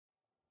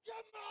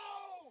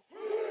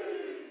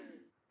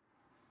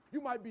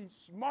You might be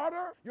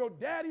smarter, your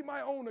daddy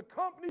might own a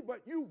company,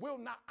 but you will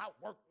not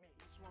outwork me.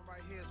 This one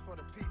right here is for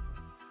the people.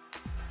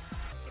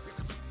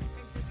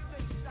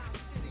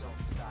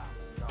 Don't stop,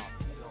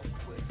 don't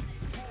quit.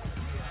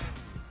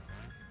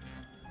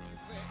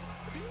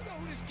 Do you know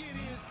who this kid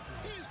is?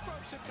 He's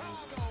from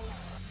Chicago.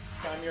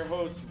 I'm your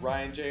host,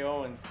 Ryan J.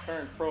 Owens,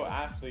 current pro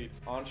athlete,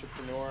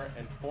 entrepreneur,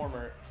 and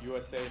former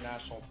USA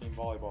national team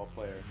volleyball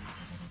player.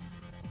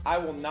 I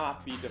will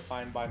not be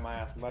defined by my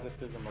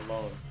athleticism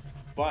alone,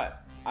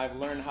 but I've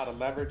learned how to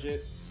leverage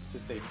it, to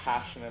stay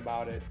passionate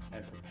about it,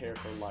 and prepare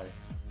for life.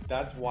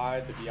 That's why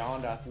the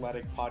Beyond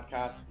Athletic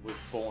podcast was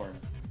born.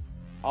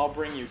 I'll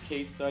bring you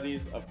case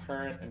studies of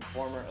current and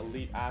former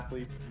elite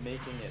athletes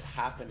making it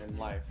happen in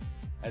life,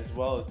 as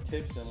well as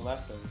tips and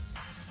lessons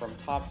from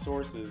top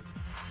sources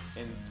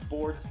in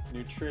sports,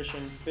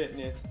 nutrition,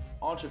 fitness,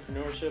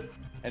 entrepreneurship,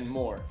 and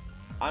more.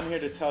 I'm here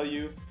to tell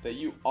you that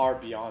you are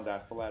beyond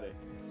athletic.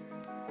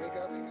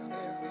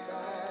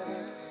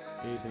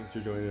 Hey, thanks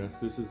for joining us.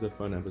 This is a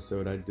fun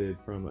episode I did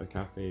from a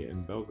cafe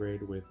in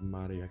Belgrade with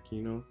Thomaz de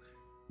Aquino,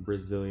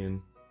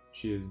 Brazilian.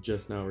 She is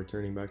just now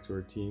returning back to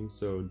her team,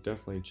 so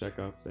definitely check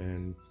up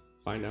and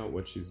find out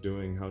what she's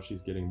doing, how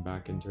she's getting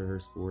back into her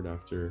sport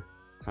after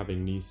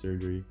having knee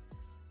surgery.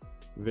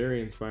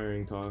 Very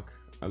inspiring talk.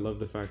 I love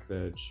the fact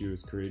that she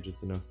was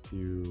courageous enough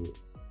to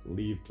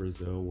leave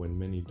Brazil when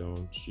many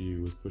don't. She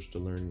was pushed to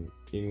learn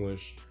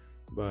English,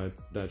 but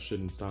that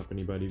shouldn't stop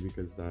anybody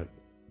because that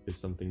is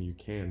something you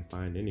can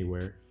find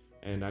anywhere,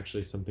 and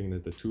actually something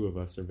that the two of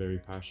us are very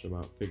passionate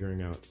about,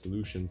 figuring out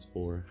solutions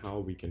for how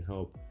we can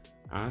help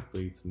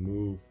athletes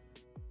move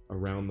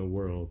around the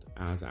world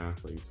as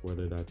athletes,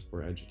 whether that's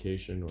for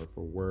education or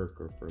for work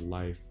or for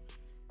life,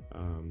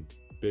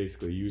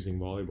 basically using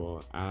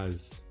volleyball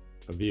as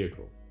a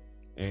vehicle.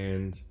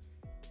 And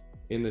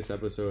in this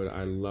episode,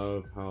 I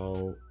love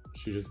how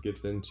she just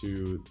gets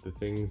into the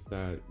things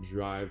that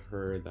drive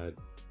her, that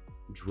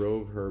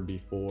drove her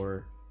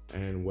before,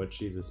 and what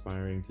she's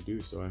aspiring to do.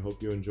 So I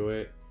hope you enjoy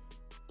it.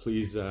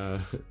 Please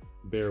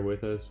bear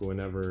with us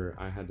whenever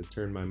I had to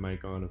turn my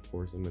mic on. Of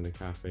course, I'm in a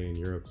cafe in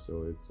Europe,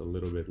 so it's a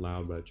little bit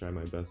loud, but I try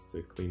my best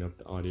to clean up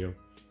the audio.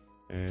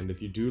 And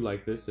if you do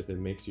like this, if it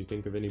makes you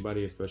think of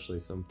anybody, especially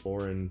some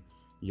foreign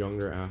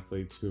younger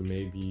athletes who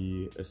may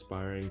be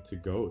aspiring to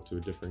go to a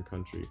different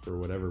country for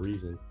whatever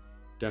reason,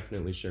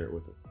 definitely share it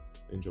with them.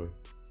 Enjoy.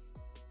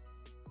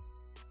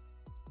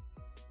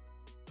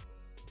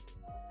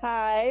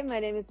 Hi,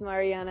 my name is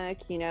Mariana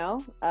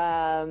Aquino.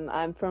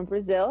 I'm from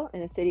Brazil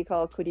in a city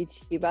called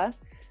Curitiba.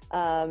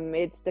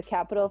 It's the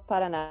capital of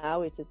Paraná,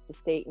 which is the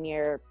state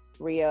near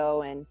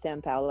Rio and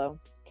São Paulo.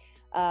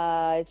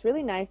 It's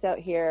really nice out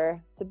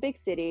here. It's a big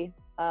city,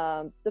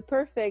 the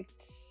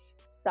perfect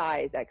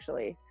size,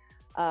 actually.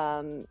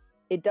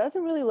 It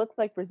doesn't really look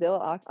like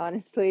Brazil,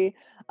 honestly.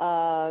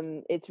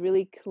 It's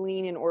really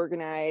clean and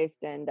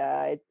organized, and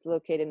it's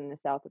located in the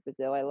south of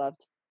Brazil. I love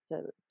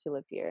to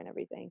live here and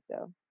everything,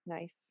 so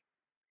nice.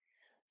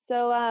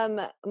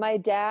 So my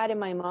dad and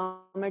my mom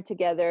are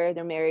together.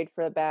 They're married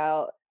for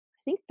about, I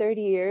think,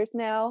 30 years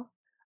now.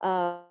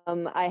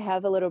 I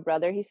have a little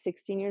brother. He's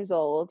 16 years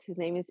old. His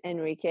name is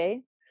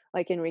Enrique,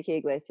 like Enrique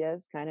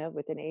Iglesias, kind of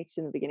with an H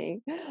in the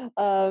beginning.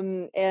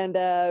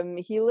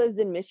 He lives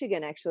in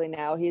Michigan actually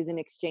now. He's an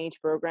exchange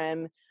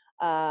program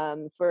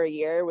for a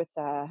year with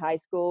high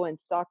school and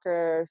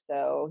soccer.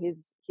 So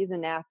he's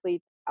an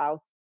athlete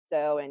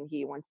also, and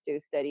he wants to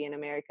study in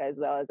America as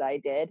well as I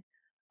did.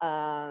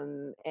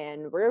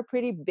 And we're a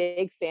pretty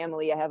big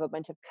family. I have a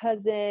bunch of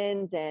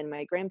cousins, and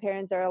my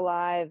grandparents are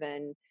alive,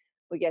 and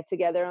we get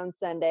together on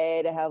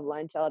Sunday to have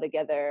lunch all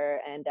together.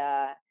 And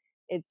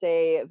it's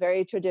a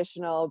very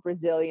traditional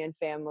Brazilian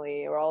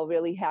family. We're all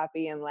really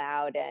happy and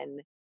loud,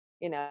 and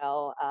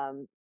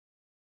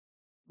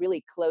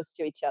really close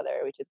to each other,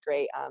 which is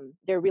great.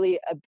 They're really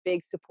a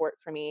big support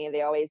for me.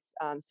 They always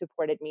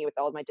supported me with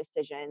all my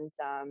decisions.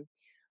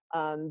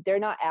 They're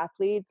not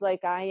athletes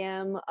like I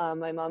am.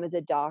 My mom is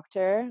a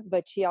doctor,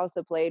 but she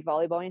also played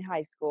volleyball in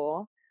high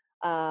school.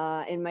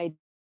 And my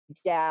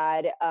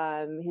dad,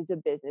 he's a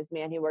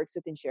businessman. He works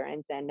with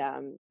insurance,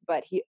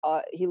 but he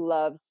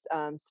loves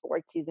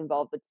sports. He's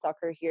involved with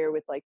soccer here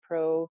with like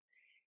pro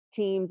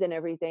teams and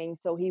everything.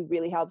 So he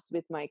really helps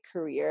with my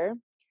career.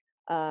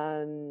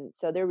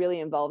 So they're really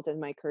involved in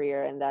my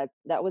career, and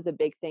that was a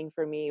big thing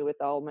for me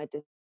with all my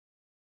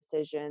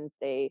decisions.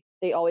 They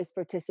always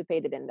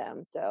participated in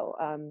them. So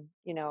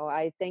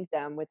I thank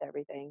them with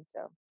everything.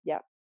 So yeah.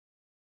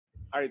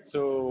 All right,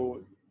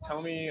 so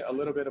tell me a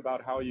little bit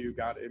about how you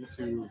got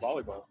into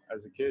volleyball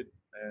as a kid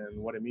and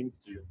what it means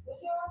to you.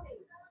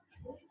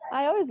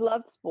 I always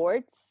loved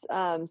sports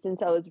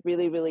since I was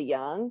really, really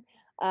young.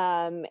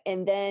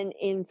 And then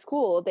in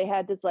school, they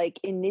had this like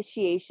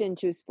initiation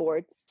to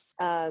sports.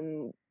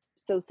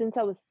 So since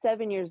I was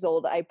 7 years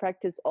old, I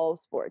practiced all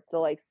sports.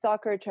 So like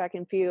soccer, track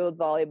and field,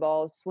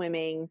 volleyball,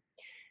 swimming.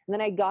 And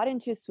then I got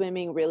into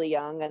swimming really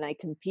young, and I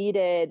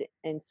competed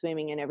in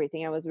swimming and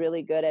everything. I was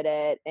really good at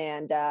it.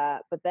 And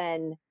but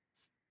then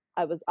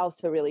I was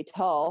also really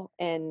tall,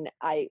 and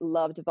I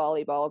loved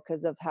volleyball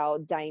because of how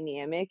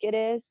dynamic it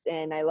is.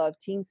 And I love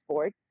team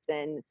sports,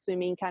 and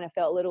swimming kind of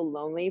felt a little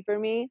lonely for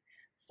me.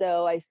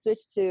 So I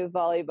switched to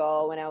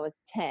volleyball when I was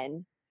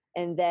 10.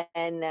 And then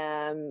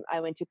I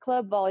went to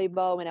club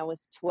volleyball when I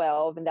was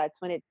 12. And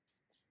that's when it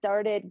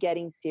started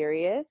getting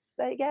serious,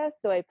 I guess.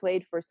 So I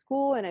played for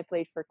school and I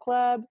played for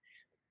club.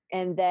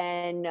 And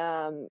then,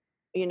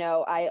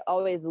 I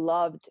always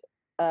loved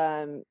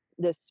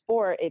the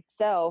sport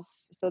itself,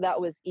 so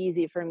that was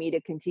easy for me to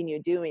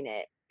continue doing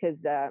it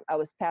because I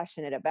was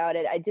passionate about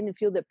it. I didn't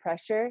feel the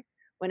pressure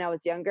when I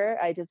was younger.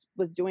 I just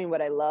was doing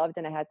what I loved,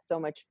 and I had so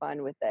much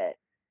fun with it.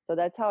 So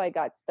that's how I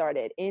got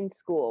started in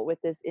school with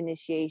this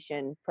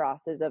initiation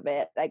process of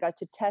it. I got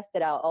to test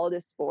it out, all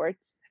the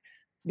sports,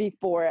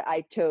 before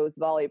I chose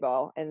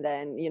volleyball, and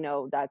then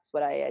that's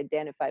what I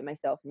identify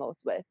myself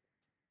most with.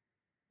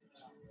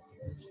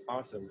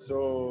 Awesome.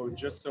 So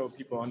just so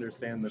people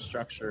understand the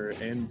structure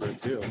in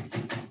Brazil,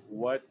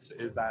 what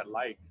is that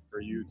like for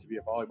you to be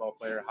a volleyball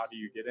player? How do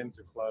you get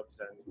into clubs,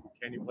 and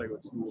can you play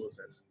with schools,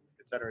 and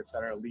et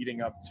cetera,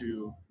 leading up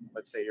to,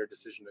 let's say, your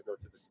decision to go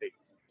to the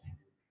States?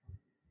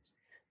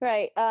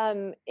 Right.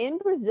 In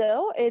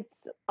Brazil,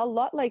 it's a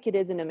lot like it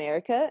is in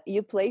America.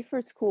 You play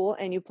for school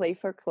and you play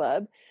for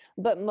club,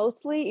 but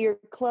mostly your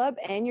club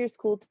and your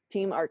school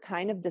team are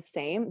kind of the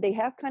same. They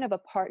have kind of a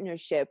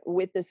partnership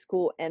with the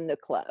school and the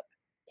club.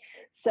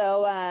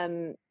 So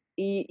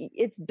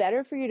it's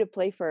better for you to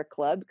play for a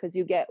club because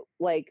you get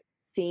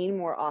seen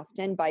more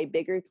often by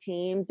bigger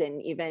teams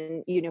and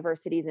even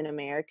universities in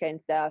America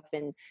and stuff,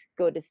 and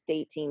go to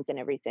state teams and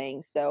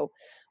everything. So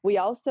we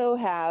also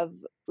have,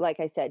 like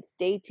I said,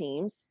 state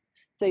teams.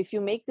 So if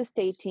you make the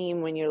state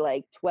team when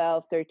you're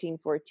 12, 13,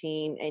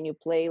 14, and you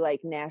play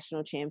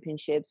national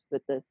championships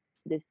with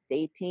this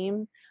state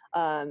team,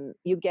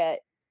 you get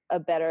a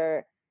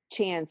better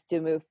chance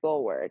to move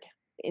forward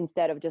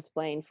instead of just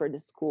playing for the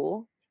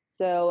school.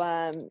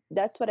 So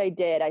that's what I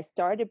did. I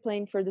started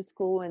playing for the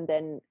school, and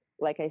then,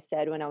 like I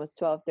said, when I was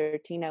 12,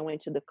 13, I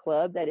went to the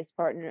club that is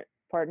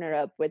partnered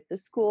up with the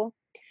school.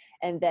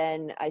 And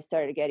then I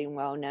started getting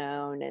well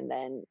known, and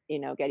then,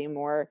 getting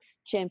more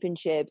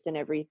championships and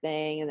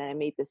everything. And then I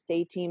made the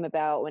state team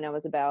when I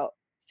was about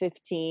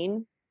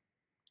 15.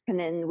 And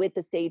then with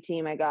the state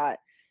team, I got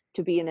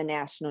to be in the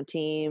national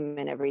team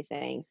and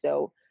everything.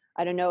 So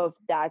I don't know if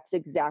that's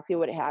exactly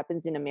what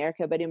happens in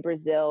America, but in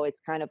Brazil, it's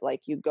kind of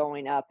like you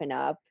going up and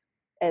up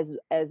as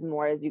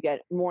you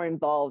get more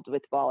involved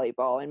with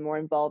volleyball and more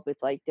involved with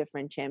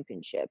different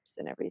championships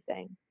and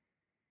everything.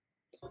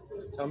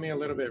 Tell me a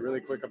little bit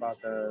really quick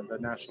about the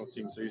national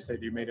team. So you said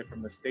you made it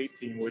from the state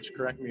team, which,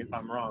 correct me if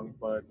I'm wrong,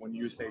 but when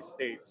you say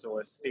state, so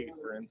a state,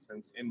 for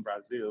instance, in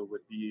Brazil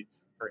would be,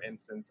 for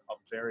instance, a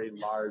very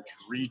large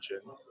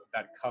region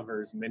that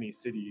covers many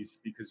cities,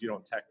 because you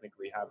don't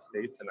technically have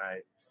states. And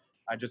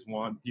I just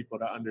want people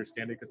to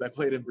understand it because I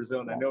played in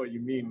Brazil and I know what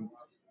you mean.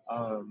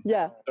 So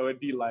it'd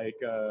be like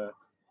a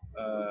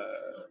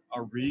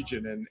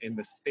region in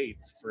the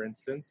States, for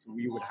instance,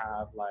 we would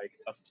have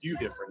a few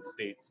different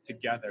states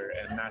together,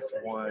 and that's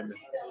one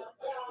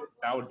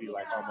that would be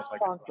almost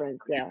like conference,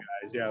 a you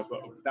guys,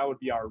 but that would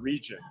be our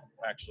region,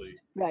 actually.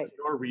 Right. So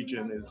your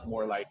region is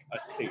more like a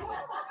state,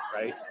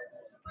 right?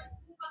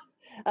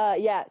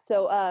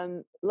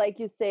 So like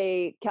you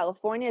say,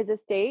 California is a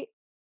state.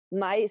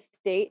 My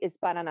state is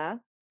Paraná,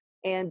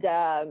 and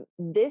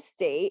this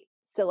state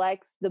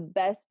selects the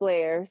best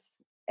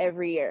players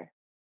every year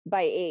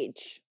by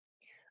age.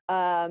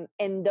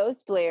 And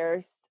those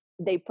players,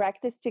 they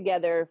practice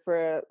together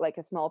for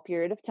a small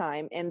period of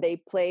time, and they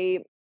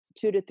play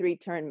 2 to 3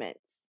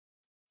 tournaments.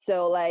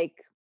 So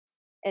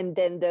and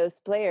then those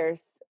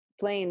players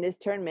playing this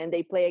tournament,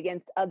 they play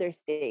against other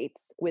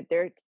states with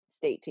their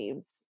state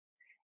teams.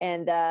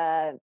 And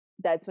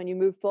that's when you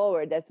move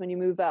forward. That's when you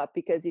move up,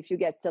 because if you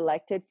get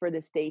selected for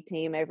the state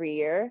team every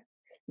year,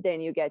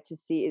 then you get to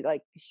see,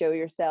 show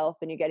yourself,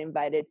 and you get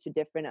invited to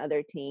different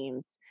other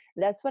teams.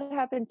 That's what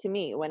happened to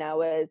me. When I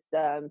was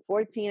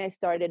 14, I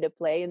started to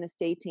play in the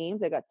state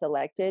teams. I got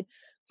selected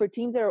for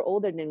teams that are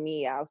older than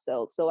me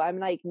also. So I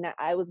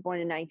was born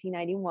in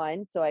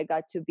 1991, so I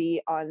got to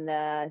be on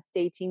the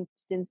state team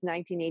since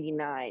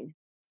 1989,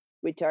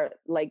 which are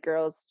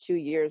girls 2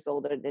 years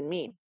older than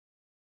me.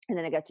 And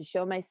then I got to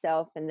show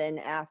myself. And then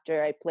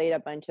after, I played a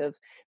bunch of,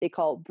 they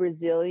call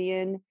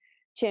Brazilian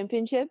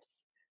championships.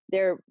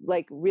 They're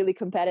really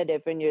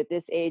competitive when you're at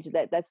this age.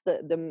 That's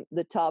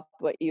the top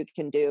what you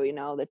can do.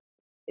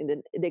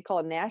 They call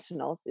it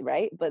nationals,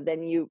 right? But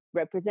then you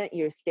represent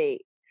your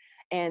state,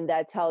 and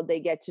that's how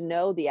they get to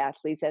know the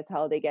athletes. That's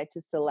how they get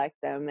to select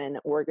them and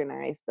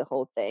organize the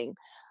whole thing.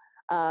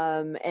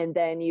 And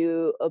then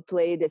you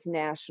play this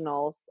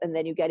nationals, and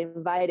then you get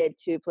invited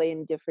to play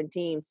in different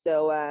teams.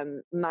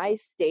 So my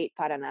state,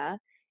 Paraná,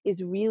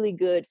 is really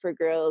good for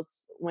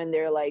girls when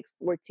they're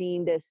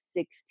 14 to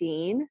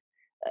 16.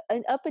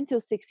 and up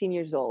until 16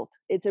 years old,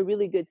 it's a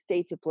really good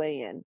state to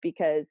play in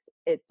because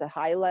it's a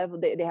high level.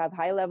 They have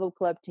high level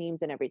club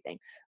teams and everything.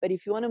 But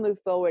if you want to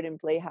move forward and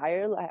play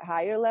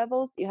higher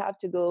levels, you have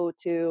to go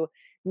to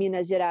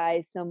Minas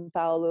Gerais, São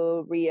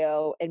Paulo,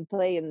 Rio, and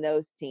play in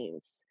those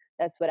teams.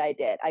 That's what I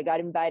did. I got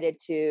invited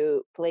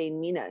to play in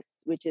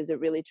Minas, which is a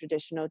really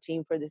traditional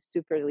team for the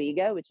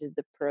Superliga, which is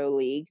the pro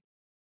league.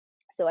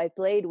 So I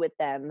played with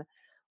them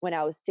when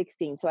I was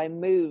 16. So I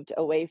moved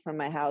away from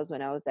my house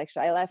when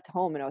I left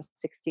home when I was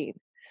 16.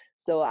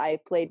 So I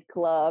played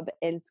club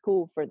and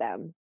school for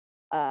them.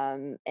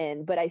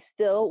 But I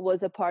still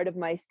was a part of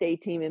my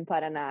state team in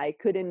Paraná. I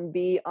couldn't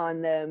be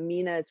on the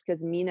Minas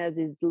because Minas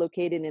is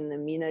located in the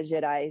Minas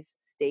Gerais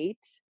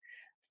state.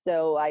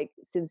 So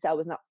since I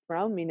was not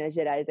from Minas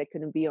Gerais, I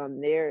couldn't be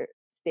on their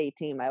state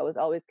team. I was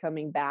always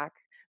going back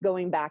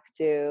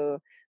to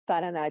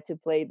Paraná to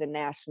play the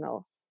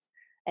nationals.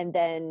 And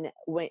then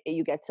when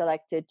you get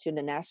selected to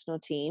the national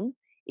team,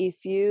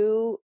 if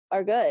you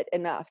are good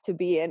enough to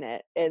be in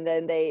it, and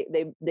then they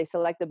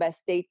select the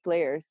best state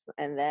players,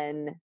 and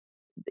then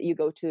you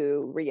go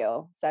to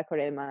Rio,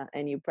 Saquarema,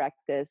 and you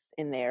practice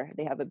in there.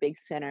 They have a big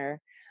center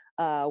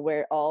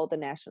where all the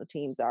national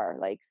teams are,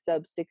 like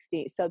sub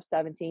 16, sub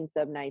 17,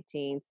 sub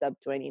 19, sub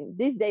 20.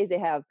 These days they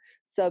have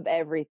sub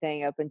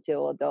everything up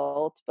until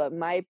adult, but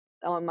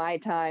on my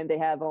time they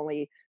have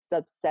only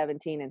sub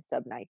 17 and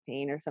sub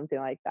 19 or something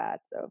like that.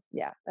 So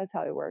yeah, that's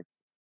how it works.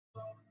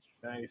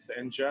 Nice.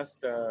 And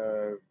just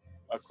a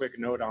quick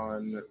note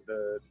on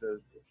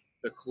the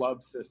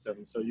club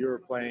system. So you were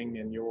playing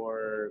in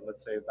your,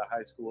 let's say, the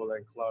high school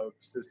and club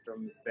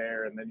systems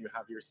there, and then you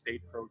have your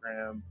state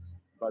program.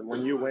 But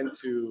when you went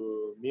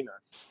to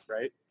Minas,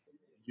 right,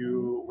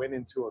 you went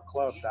into a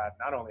club that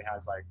not only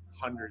has like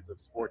hundreds of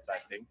sports, I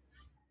think,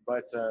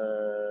 but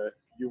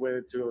you went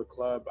into a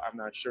club, I'm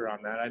not sure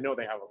on that. I know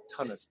they have a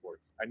ton of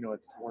sports. I know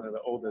it's one of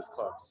the oldest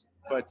clubs.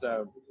 But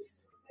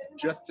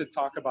just to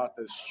talk about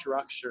the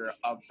structure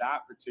of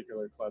that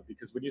particular club,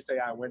 because when you say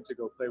I went to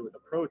go play with a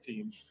pro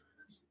team,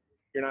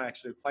 you're not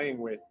actually playing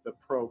with the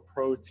pro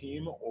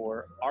team,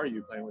 or are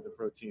you playing with the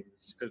pro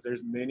teams? Because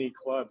there's many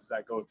clubs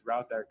that go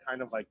throughout there,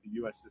 kind of like the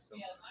U.S. system,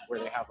 where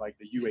they have like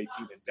the U18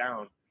 and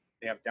down.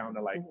 They have down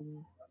to like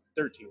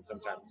 13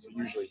 sometimes,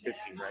 usually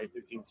 15, right?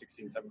 15,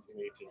 16, 17,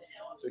 18.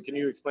 So can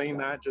you explain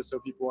that just so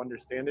people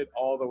understand it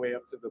all the way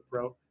up to the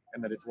pro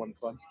and that it's one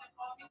club?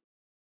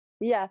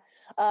 Yeah,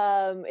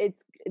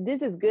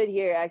 this is good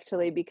here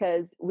actually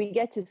because we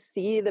get to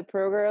see the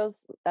pro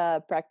girls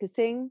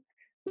practicing,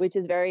 which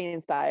is very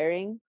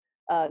inspiring.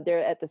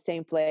 They're at the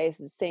same place,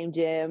 the same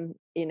gym.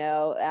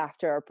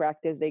 After our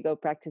practice, they go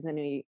practice,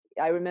 and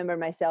I remember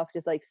myself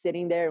just like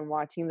sitting there and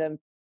watching them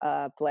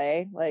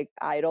play like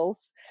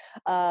idols.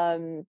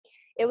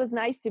 It was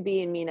nice to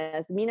be in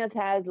Minas. Minas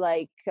has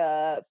like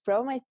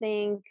from I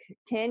think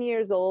 10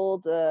 years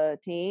old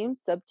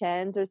teams, sub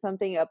 10s or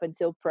something, up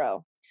until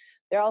pro.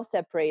 They're all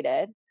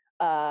separated.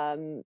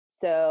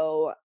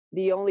 So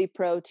the only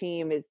pro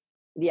team is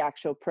the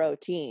actual pro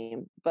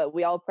team, but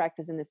we all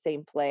practice in the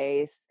same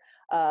place.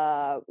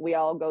 We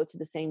all go to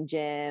the same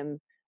gym,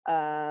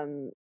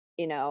 and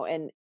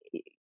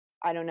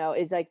I don't know,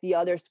 it's like the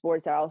other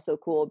sports are also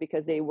cool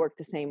because they work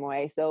the same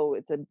way. So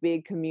it's a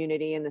big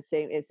community and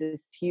it's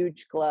this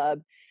huge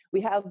club.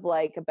 We have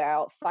like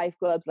about 5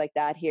 clubs like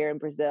that here in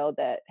Brazil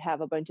that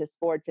have a bunch of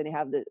sports, and they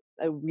have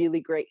a really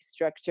great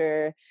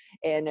structure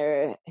and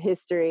their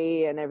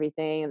history and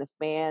everything, and the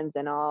fans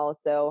and all.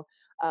 So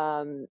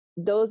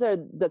those are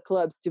the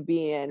clubs to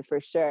be in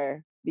for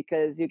sure,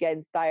 because you get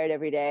inspired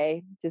every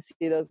day to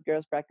see those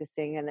girls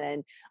practicing. And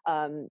then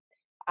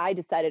I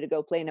decided to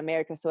go play in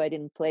America, so I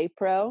didn't play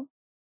pro.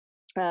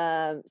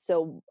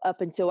 So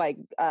up until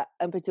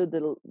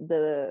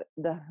the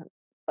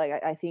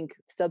like I think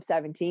sub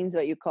 17s,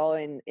 what you call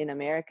in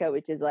America,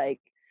 which is like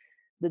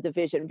the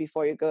division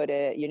before you go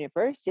to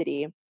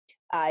university,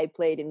 I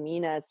played in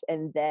Minas,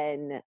 and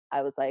then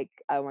I was like,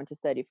 I want to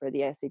study for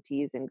the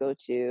SATs and go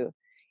to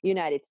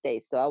United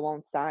States, so I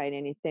won't sign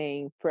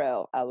anything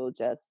pro. I will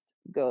just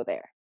go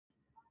there.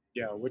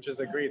 Yeah, which is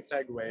a great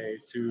segue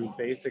to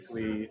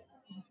basically,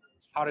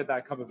 how did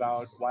that come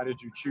about? Why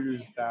did you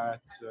choose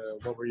that?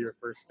 What were your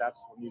first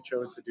steps when you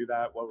chose to do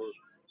that? What were,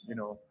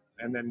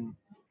 and then,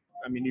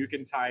 I mean, you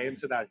can tie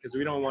into that because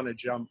we don't want to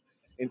jump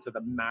into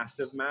the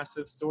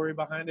massive story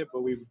behind it,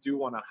 but we do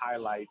want to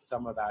highlight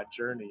some of that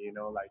journey,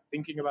 like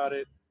thinking about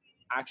it,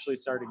 actually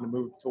starting to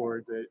move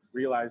towards it,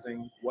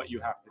 realizing what you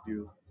have to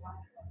do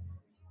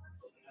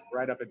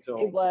right up until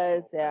it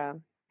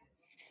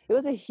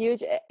was a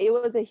huge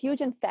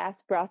and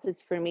fast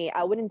process for me.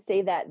 I wouldn't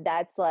say that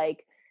that's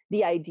like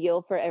the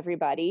ideal for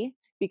everybody,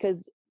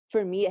 because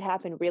for me it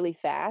happened really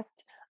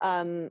fast.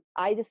 I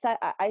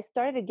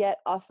started to get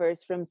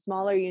offers from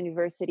smaller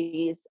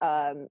universities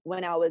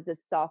when I was a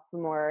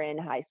sophomore in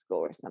high school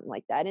or something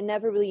like that. It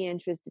never really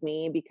interested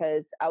me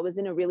because I was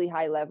in a really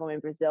high level in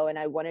Brazil, and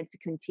I wanted to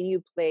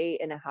continue play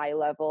in a high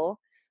level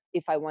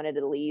if I wanted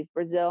to leave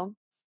Brazil.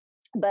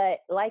 But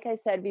like I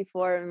said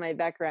before in my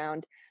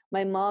background,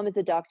 my mom is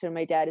a doctor,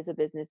 my dad is a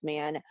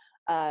businessman.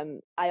 I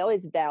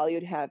always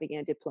valued having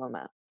a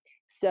diploma.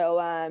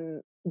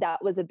 So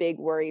that was a big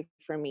worry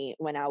for me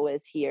when I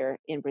was here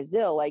in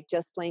Brazil. Like,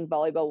 just playing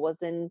volleyball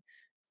wasn't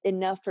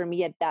enough for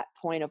me at that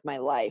point of my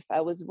life.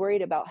 I was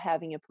worried about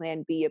having a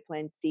plan B, a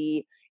plan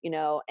C,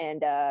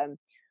 and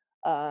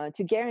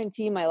to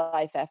guarantee my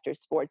life after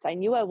sports. I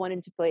knew I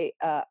wanted to play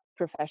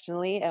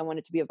professionally. I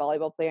wanted to be a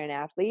volleyball player and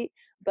athlete,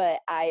 but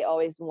I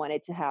always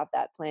wanted to have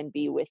that plan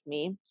B with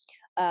me.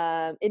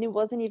 And it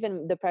wasn't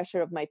even the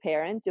pressure of my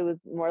parents. It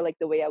was more like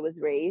the way I was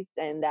raised,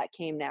 and that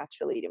came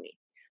naturally to me.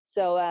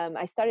 So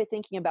I started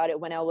thinking about it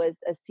when I was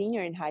a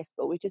senior in high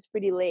school, which is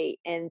pretty late.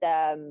 And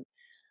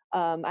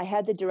I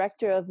had the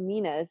director of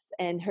Minas,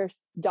 and her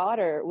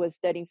daughter was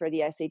studying for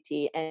the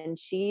SAT. And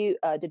she,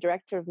 the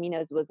director of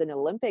Minas, was an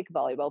Olympic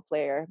volleyball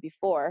player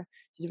before.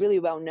 She's really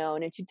well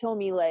known. And she told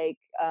me, like,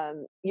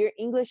 your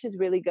English is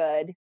really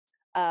good.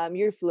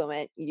 You're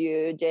fluent.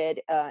 You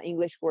did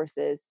English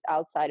courses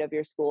outside of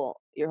your school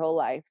your whole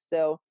life.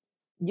 So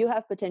you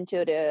have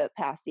potential to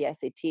pass the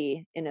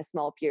SAT in a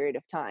small period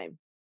of time,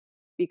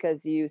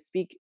 because you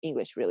speak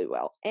English really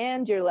well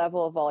and your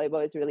level of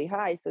volleyball is really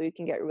high, so you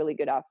can get really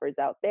good offers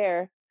out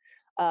there.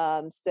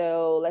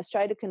 So let's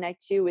try to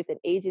connect you with an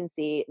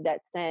agency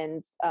that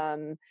sends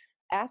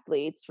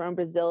athletes from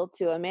Brazil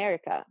to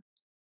America.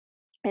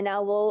 And I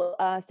will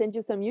send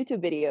you some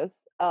YouTube videos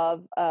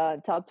of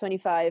top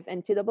 25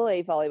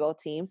 NCAA volleyball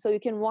teams, so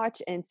you can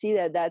watch and see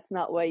that that's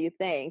not what you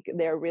think.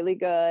 They're really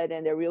good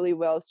and they're really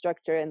well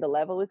structured and the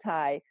level is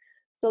high.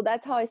 So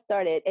that's how I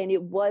started. And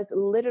it was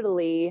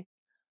literally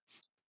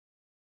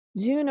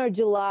June or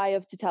July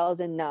of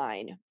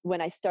 2009 when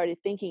I started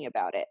thinking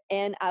about it.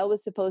 And I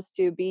was supposed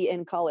to be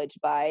in college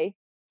by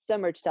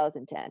summer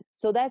 2010.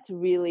 So that's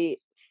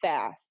really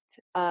fast.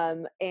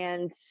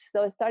 And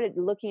so I started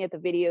looking at the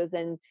videos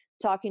and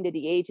talking to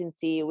the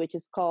agency, which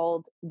is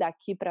called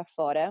Daqui Pra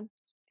Fora.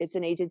 It's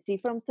an agency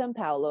from São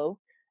Paulo.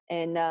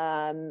 And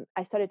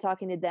I started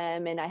talking to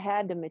them, and I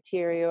had the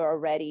material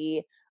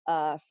already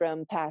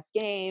from past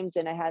games.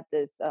 And I had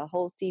this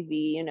whole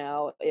CV,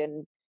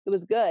 and it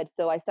was good.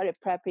 So I started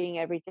prepping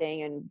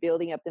everything and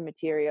building up the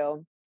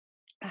material.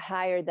 I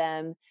hired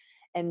them.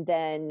 And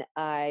then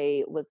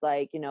I was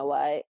like, you know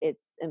what?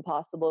 It's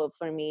impossible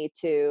for me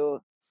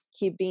to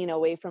keep being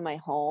away from my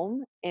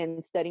home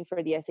and studying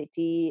for the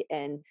SAT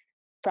and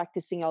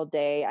practicing all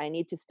day. I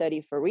need to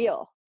study for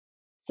real.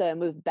 So I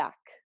moved back.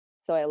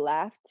 So I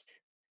left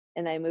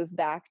and I moved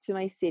back to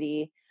my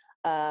city.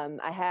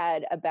 I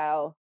had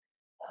about,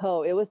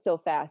 it was so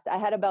fast. I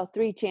had about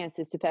 3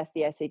 chances to pass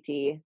the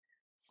SAT.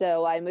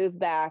 So I moved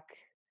back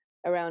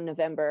around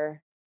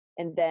November,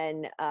 and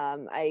then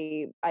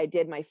I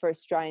did my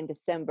first try in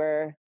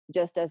December,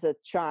 just as a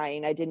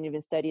trying. I didn't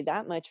even study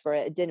that much for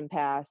it. It didn't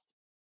pass.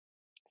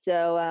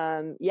 So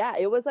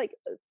it was like,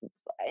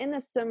 in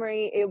a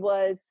summary, it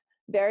was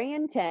very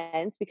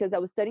intense because I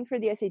was studying for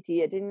the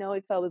SAT. I didn't know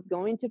if I was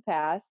going to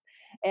pass,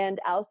 and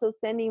also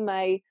sending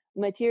my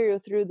material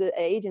through the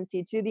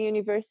agency to the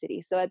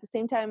university. So at the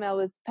same time I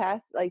was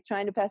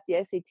trying to pass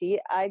the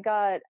SAT, I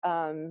got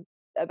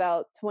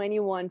about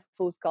 21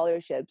 full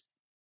scholarships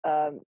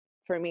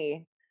for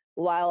me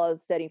while I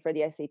was studying for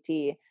the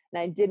SAT.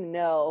 And I didn't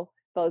know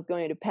if I was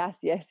going to pass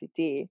the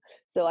SAT.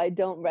 So I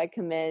don't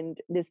recommend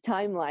this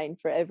timeline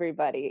for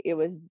everybody. It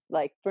was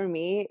like, for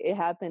me, it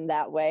happened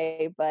that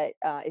way. But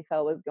if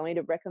I was going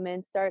to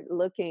recommend, start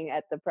looking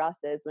at the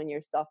process when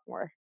you're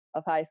sophomore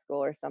of high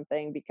school or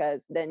something,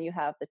 because then you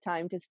have the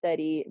time to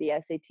study the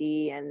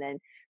SAT, and then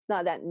it's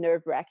not that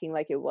nerve-wracking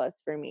like it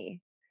was for me.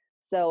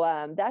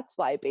 So that's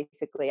why,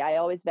 basically, I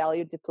always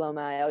valued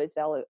diploma. I always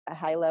valued a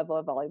high level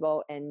of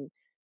volleyball. And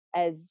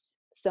as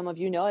some of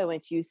you know, I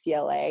went to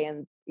UCLA,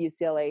 and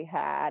UCLA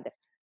had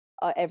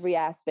every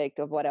aspect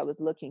of what I was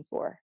looking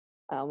for.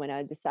 When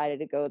I decided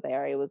to go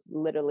there, it was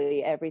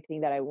literally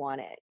everything that I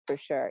wanted, for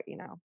sure,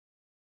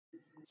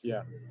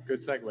 Yeah,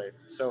 good segue.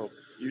 So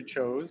you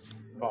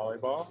chose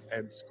volleyball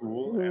and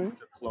school and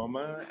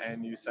diploma,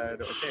 and you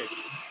said, okay,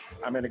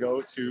 I'm going to go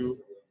to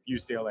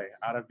UCLA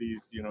out of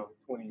these,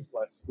 20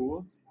 plus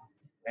schools.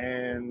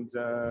 And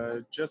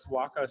just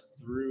walk us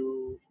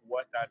through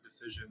what that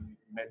decision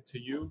meant to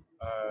you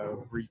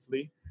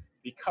briefly,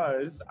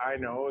 because I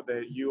know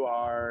that you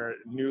are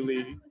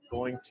newly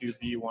going to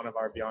be one of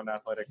our Beyond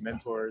Athletic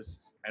mentors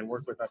and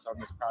work with us on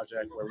this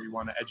project where we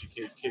want to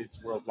educate kids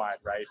worldwide,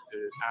 right?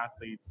 The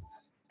athletes,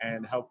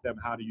 and help them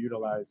how to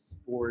utilize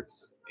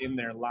sports in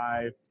their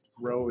life,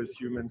 grow as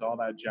humans, all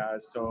that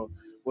jazz. So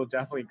we'll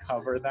definitely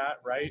cover that,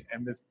 right?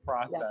 And this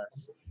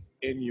process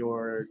in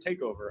your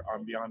takeover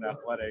on Beyond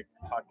Athletic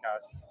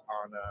podcasts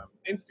on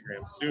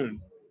Instagram soon.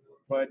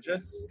 But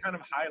just kind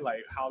of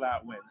highlight how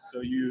that went.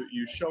 So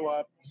you show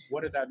up,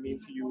 what did that mean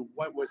to you?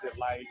 What was it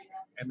like?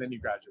 And then you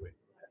graduate.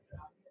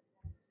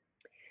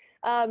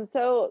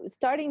 So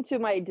starting to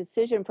my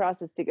decision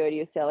process to go to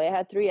UCLA, I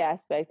had 3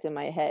 aspects in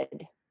my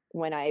head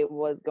when I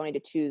was going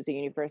to choose a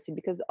university,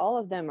 because all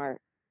of them are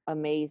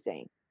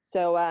amazing.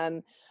 So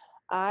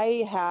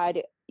I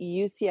had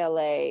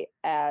UCLA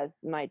as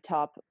my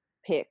top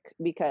pick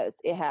because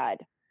it had,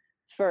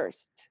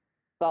 first,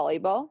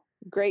 volleyball,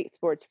 great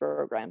sports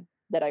program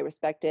that I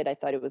respected. I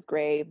thought it was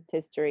great,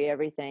 history,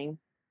 everything.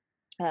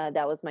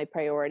 That was my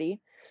priority.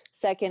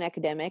 Second,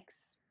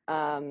 academics.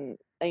 A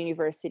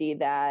university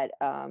that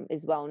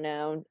is well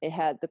known. It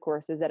had the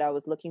courses that I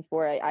was looking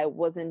for. I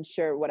wasn't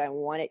sure what I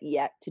wanted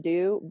yet to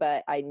do,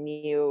 but I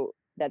knew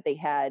that they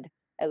had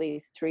at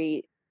least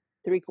three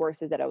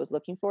courses that I was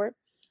looking for.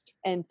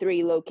 And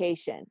 3,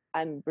 location.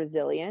 I'm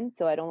Brazilian,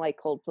 so I don't like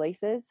cold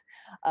places,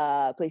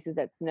 places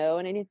that snow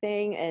and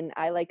anything. And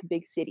I like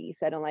big cities.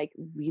 I don't like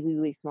really,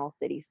 really small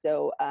cities.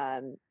 So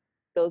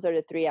those are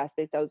the 3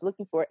 aspects I was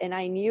looking for. And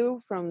I knew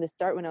from the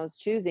start when I was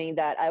choosing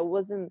that I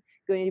wasn't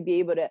going to be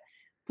able to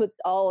put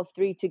all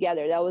 3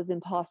 together. That was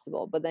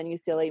impossible. But then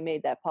UCLA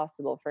made that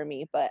possible for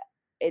me. But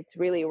it's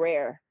really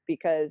rare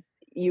because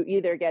you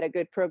either get a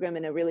good program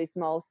in a really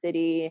small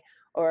city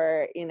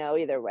or,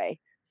 either way.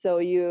 So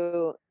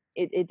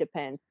it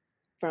depends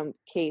from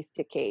case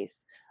to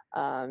case.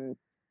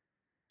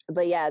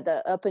 But yeah,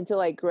 up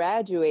until I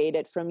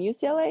graduated from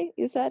UCLA,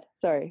 you said?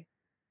 Sorry.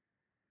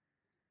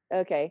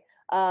 Okay.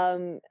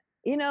 Long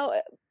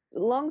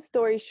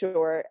story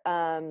short,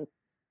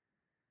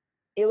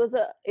 it was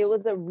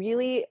a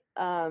really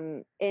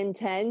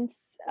intense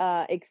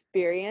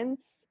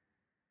experience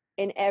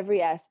in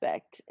every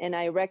aspect, and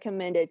I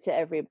recommend it to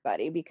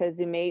everybody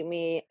because it made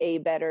me a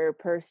better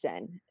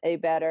person, a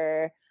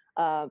better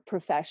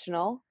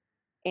professional,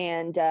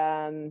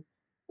 and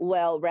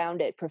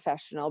well-rounded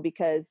professional,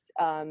 because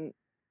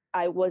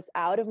I was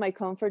out of my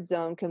comfort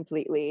zone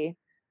completely.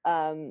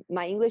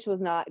 My English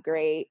was not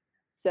great.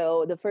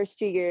 So the first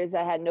 2 years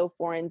I had no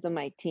foreigners on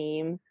my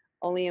team,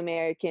 only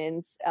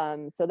Americans.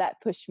 So that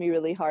pushed me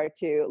really hard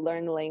to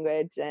learn the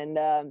language. And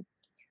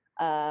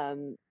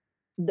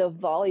the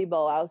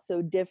volleyball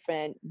also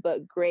different,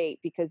 but great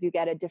because you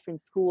get a different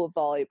school of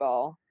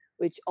volleyball,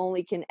 which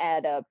only can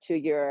add up to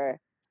your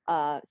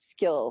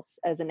skills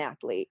as an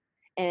athlete.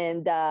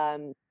 And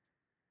the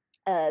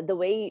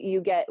way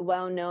you get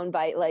well known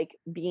by like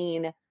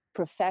being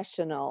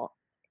professional,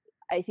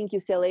 I think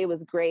UCLA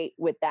was great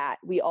with that.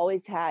 We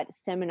always had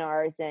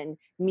seminars and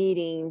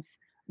meetings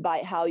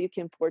by how you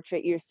can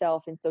portray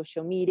yourself in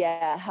social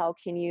media. How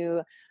can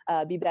you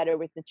be better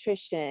with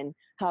nutrition?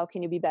 How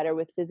can you be better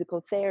with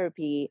physical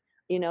therapy?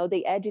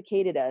 They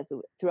educated us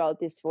throughout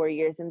these 4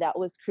 years. And that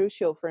was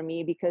crucial for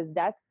me because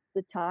that's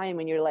the time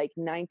when you're like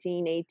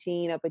 19,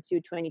 18, up until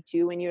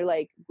 22, when you're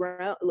like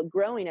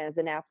growing as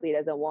an athlete,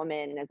 as a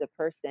woman, and as a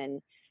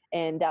person.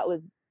 And that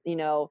was,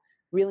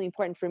 really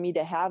important for me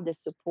to have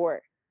this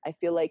support. I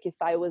feel like if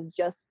I was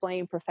just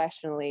playing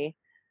professionally,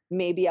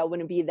 maybe I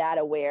wouldn't be that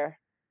aware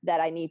that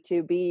I need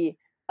to be,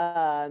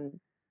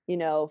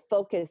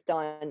 focused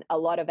on a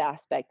lot of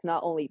aspects,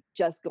 not only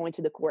just going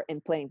to the court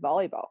and playing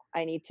volleyball.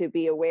 I need to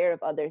be aware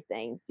of other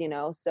things,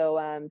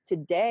 So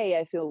today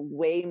I feel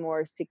way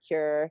more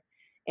secure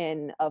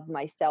and of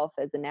myself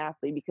as an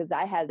athlete because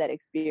I had that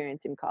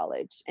experience in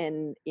college.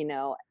 And,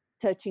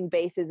 touching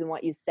bases on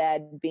what you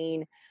said,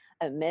 being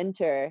a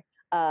mentor,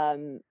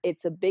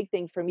 it's a big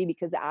thing for me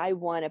because I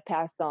want to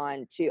pass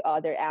on to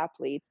other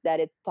athletes that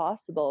it's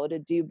possible to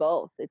do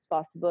both. It's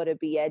possible to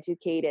be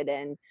educated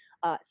and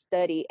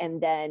study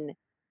and then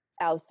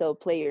also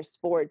play your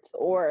sports,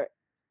 or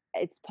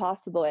it's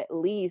possible, at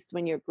least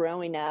when you're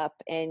growing up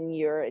and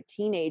you're a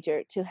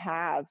teenager, to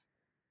have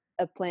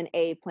a plan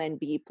A, plan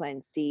B,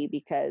 plan C,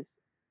 because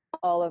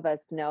all of us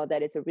know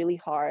that it's a really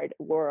hard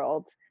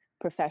world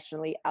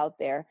professionally out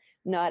there.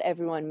 Not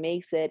everyone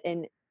makes it.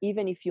 And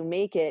even if you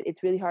make it,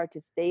 it's really hard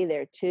to stay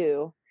there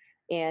too.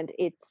 And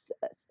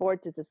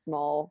sports is a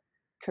small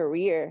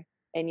career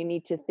and you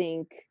need to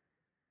think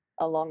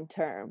a long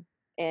term.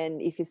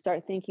 And if you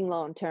start thinking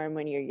long term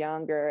when you're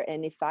younger,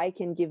 and if I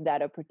can give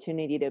that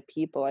opportunity to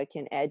people, I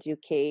can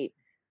educate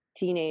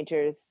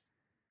teenagers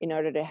in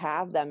order to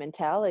have that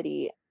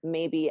mentality,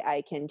 maybe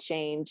I can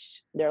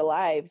change their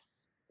lives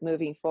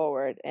moving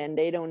forward. And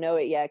they don't know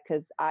it yet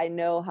because I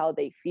know how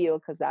they feel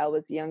because I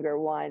was younger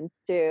once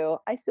too.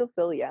 I still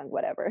feel young,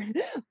 whatever,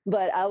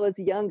 but I was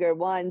younger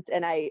once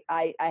and I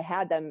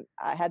had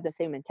the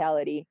same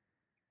mentality.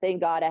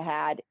 Thank God I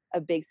had a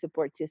big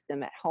support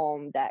system at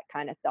home that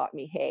kind of taught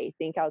me, hey,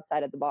 think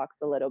outside of the box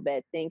a little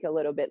bit, think a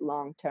little bit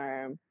long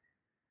term,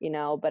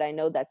 but I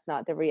know that's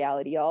not the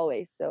reality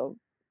always. So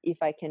if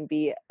I can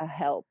be a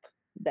help,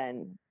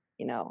 then,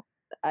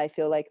 I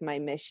feel like my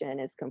mission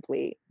is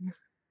complete.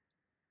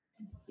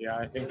 Yeah,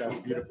 I think that's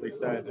beautifully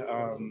said.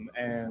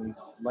 And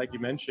like you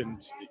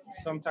mentioned,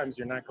 sometimes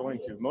you're not going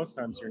to, most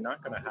times you're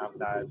not going to have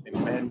that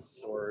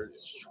immense or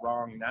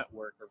strong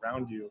network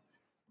around you,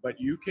 but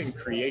you can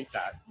create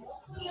that.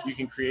 You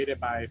can create it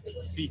by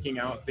seeking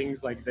out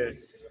things like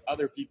this,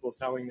 other people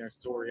telling their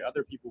story,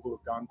 other people who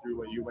have gone through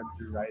what you went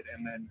through, right?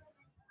 And then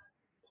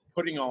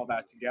putting all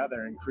that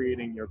together and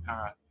creating your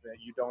path that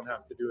you don't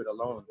have to do it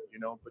alone,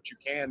 but you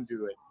can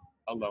do it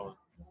alone,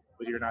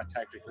 but you're not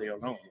technically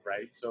alone,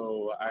 right?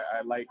 So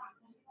I like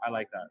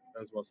that. That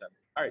was well said.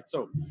 All right,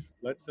 so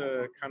let's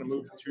kind of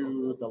move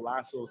to the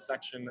last little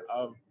section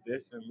of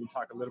this, and we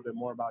talk a little bit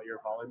more about your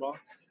volleyball.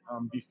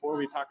 Before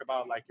we talk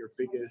about like your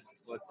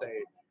biggest, let's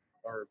say,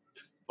 or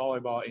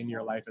volleyball in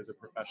your life as a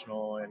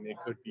professional, and it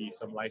could be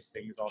some life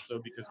things also,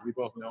 because we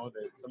both know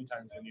that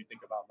sometimes when you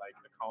think about like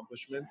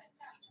accomplishments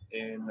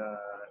in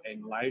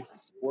life,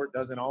 sport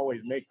doesn't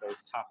always make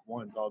those top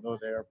ones, although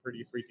they are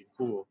pretty freaking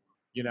cool.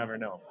 You never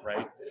know,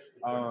 right?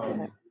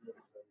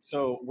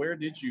 So where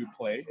did you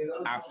play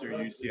after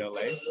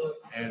UCLA,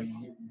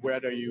 and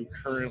what are you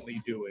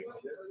currently doing,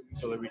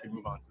 so that we can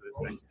move on to this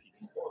next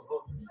piece?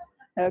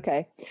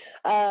 Okay.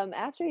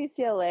 After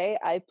UCLA,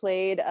 I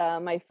played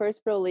my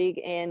first pro league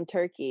in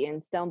Turkey, in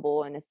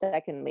Istanbul, in a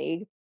second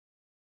league.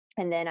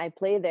 And then I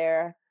played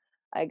there.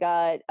 I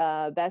got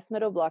best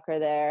middle blocker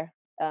there.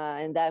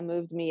 And that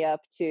moved me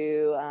up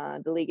to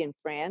the league in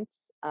France,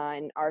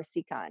 in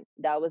RC Con.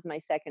 That was my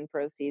second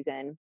pro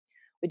season.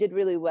 We did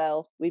really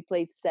well. We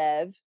played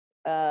CEV,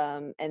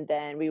 and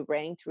then we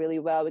ranked really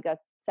well. We got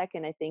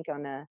second, I think,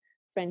 on a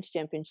French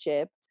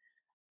championship.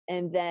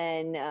 And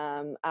then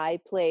I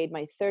played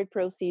my third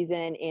pro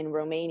season in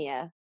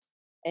Romania.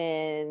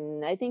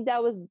 And I think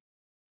that was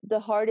the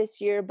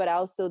hardest year, but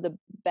also the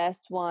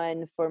best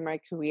one for my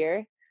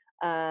career.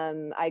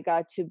 I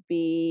got to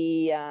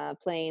be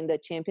playing the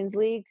Champions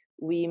League.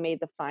 We made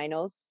the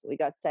finals. We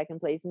got second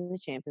place in the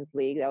Champions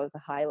League. That was a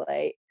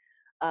highlight.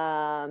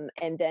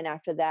 And then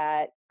after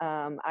that,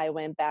 I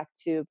went back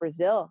to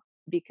Brazil,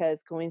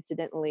 because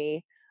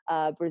coincidentally,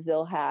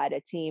 Brazil had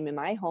a team in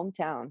my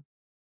hometown.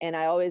 And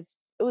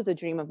it was a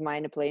dream of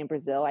mine to play in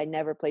Brazil. I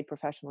never played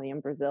professionally in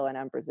Brazil, and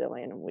I'm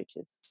Brazilian, which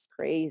is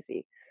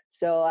crazy.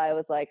 So I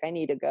was like, I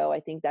need to go. I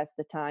think that's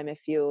the time. I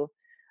feel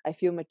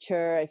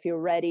mature. I feel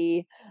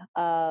ready.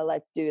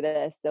 Let's do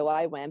this. So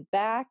I went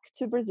back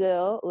to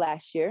Brazil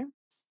last year,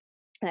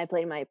 and I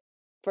played my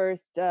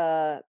first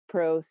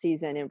pro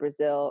season in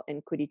Brazil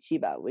in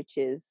Curitiba, which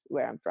is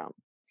where I'm from.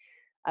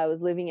 I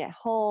was living at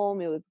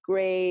home. It was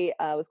great.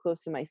 I was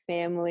close to my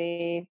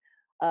family.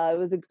 It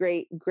was a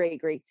great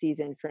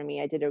season for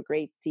me. I did a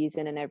great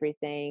season and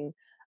everything.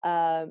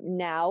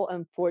 Now,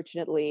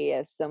 unfortunately,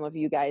 as some of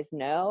you guys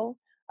know,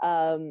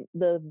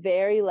 the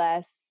very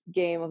last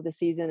game of the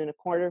season in the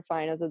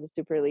quarterfinals of the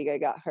Superliga, I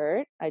got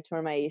hurt. I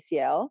tore my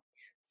ACL.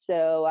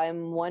 So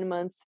I'm 1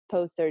 month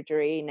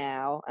post-surgery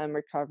now. I'm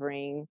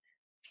recovering,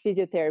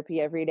 physiotherapy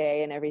every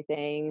day and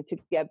everything, to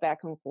get back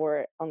on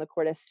the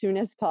court as soon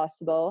as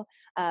possible.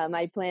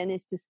 My plan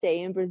is to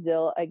stay in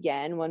Brazil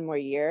again 1 more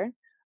year.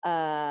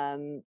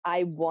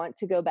 I want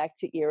to go back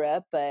to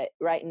Europe, but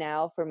right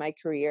now for my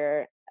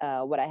career,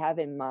 what I have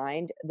in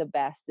mind, the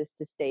best is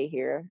to stay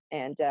here.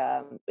 And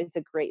it's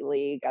a great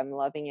league. I'm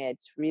loving it.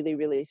 It's really,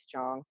 really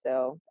strong.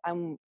 So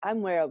I'm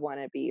where I want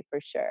to be for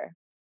sure.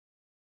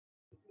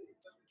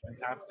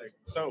 Fantastic.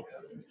 So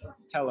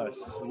tell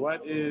us,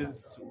 what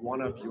is one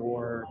of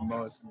your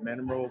most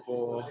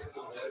memorable,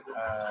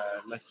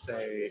 let's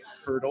say,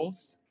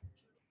 hurdles?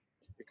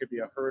 It could be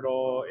a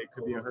hurdle. It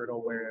could be a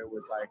hurdle where it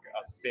was like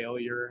a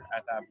failure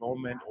at that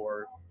moment,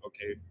 or,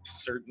 okay,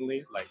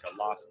 certainly like a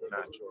lost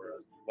match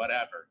or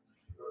whatever,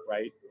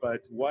 right?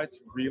 But what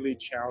really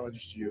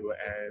challenged you,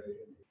 and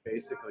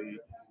basically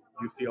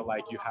you feel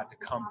like you had to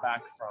come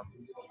back from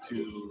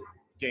to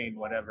gain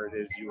whatever it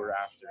is you were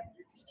after?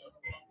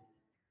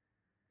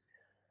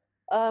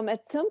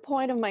 At some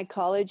point of my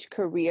college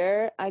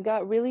career, I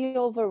got really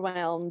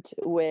overwhelmed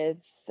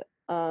with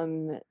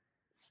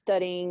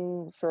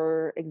studying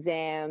for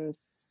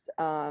exams,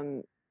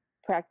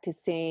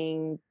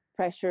 practicing,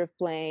 pressure of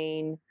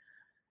playing,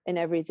 and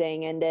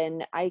everything. And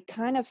then I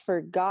kind of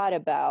forgot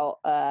about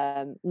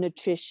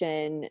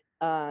nutrition,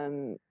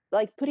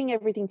 like putting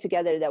everything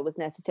together that was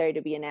necessary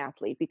to be an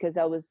athlete, because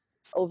I was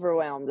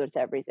overwhelmed with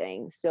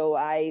everything. So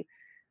I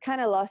kind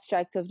of lost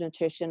track of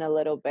nutrition a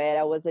little bit.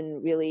 I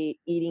wasn't really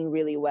eating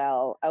really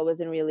well. I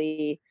wasn't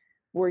really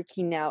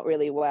working out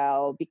really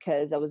well,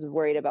 because I was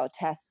worried about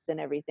tests and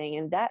everything.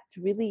 And that's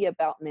really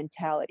about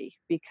mentality,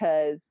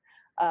 because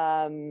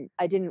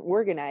I didn't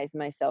organize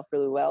myself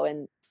really well.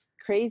 And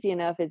crazy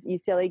enough is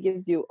UCLA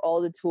gives you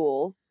all the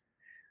tools.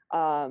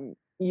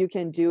 You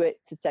can do it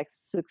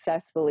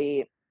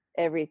successfully,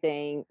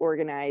 everything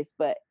organized,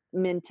 but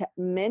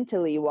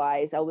mentally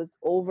wise, I was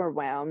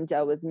overwhelmed.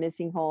 I was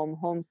missing home,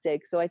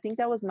 homesick. So I think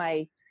that was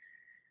my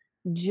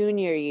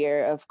junior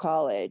year of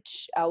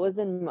college. I was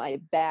in my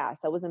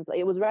best.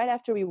 It was right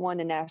after we won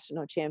the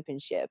national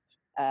championship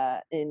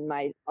on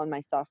my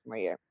sophomore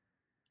year.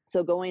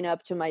 So going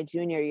up to my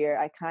junior year,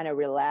 I kind of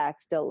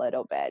relaxed a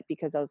little bit,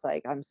 because I was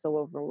like, I'm so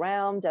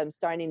overwhelmed. I'm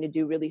starting to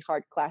do really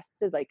hard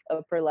classes, like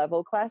upper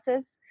level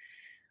classes,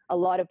 a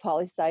lot of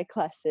poli-sci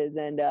classes,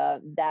 and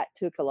that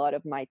took a lot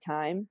of my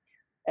time.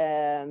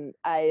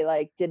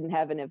 I didn't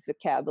have enough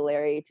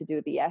vocabulary to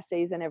do the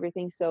essays and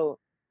everything. So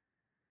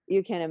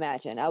you can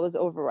imagine, I was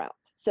overwhelmed.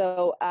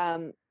 So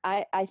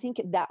I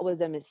think that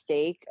was a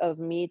mistake of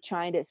me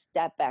trying to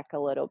step back a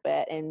little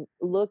bit and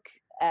look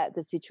at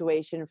the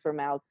situation from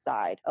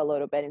outside a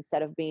little bit,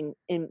 instead of being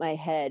in my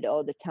head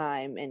all the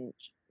time and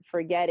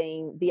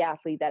forgetting the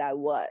athlete that I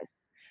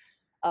was.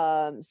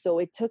 So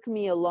it took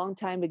me a long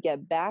time to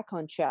get back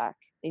on track.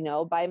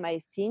 By my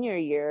senior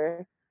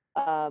year,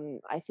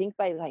 I think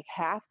by like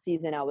half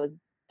season, I was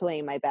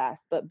playing my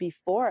best. But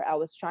before, I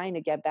was trying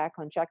to get back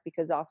on track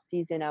because off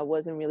season, I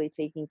wasn't really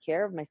taking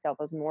care of myself.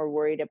 I was more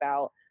worried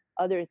about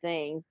other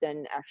things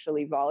than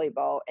actually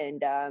volleyball.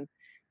 And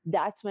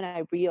that's when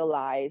I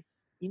realized,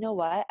 you know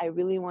what, I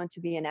really want to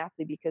be an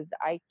athlete because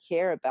I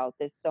care about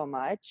this so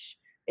much.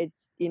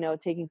 It's, you know,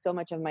 taking so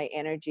much of my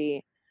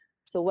energy.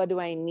 So what do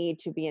I need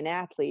to be an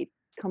athlete?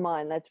 Come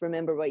on, let's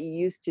remember what you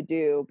used to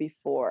do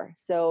before.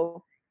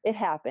 So it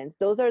happens.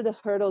 Those are the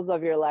hurdles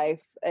of your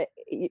life.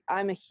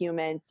 I'm a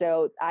human,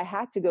 so I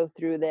had to go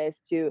through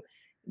this to,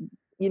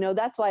 you know,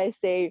 that's why I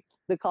say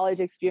the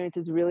college experience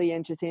is really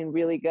interesting and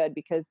really good,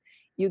 because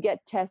you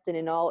get tested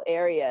in all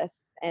areas.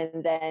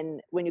 And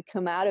then when you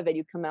come out of it,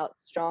 you come out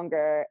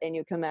stronger and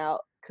you come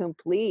out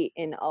complete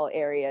in all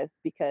areas,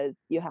 because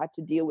you had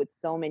to deal with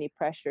so many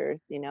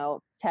pressures, you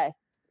know, tests,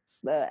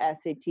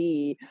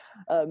 SAT,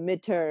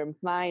 midterm,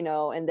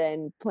 final, and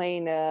then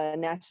playing a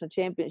national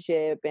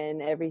championship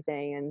and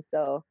everything. And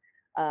so,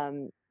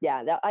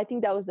 I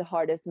think that was the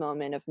hardest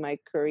moment of my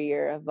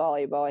career of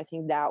volleyball. I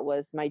think that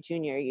was my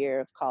junior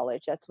year of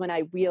college. That's when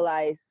I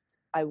realized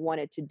I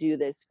wanted to do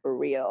this for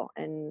real.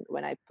 And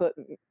when I put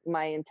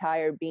my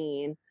entire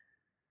being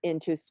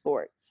into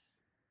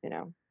sports, you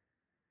know.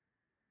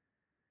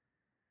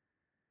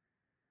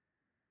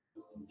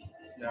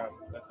 Yeah,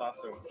 that's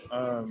awesome.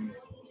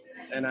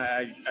 And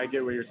I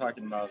get what you're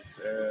talking about.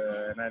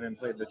 And I didn't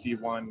play the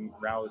D1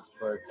 route,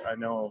 but I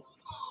know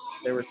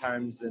there were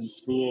times in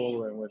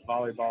school and with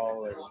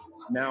volleyball, and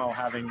now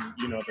having,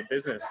 you know, the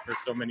business for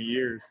so many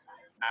years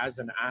as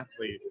an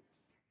athlete,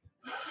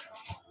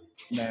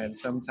 man,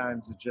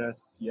 sometimes it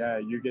just,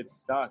 you get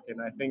stuck.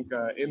 And I think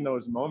in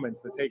those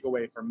moments, the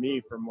takeaway from me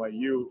from what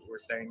you were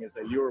saying is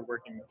that you were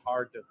working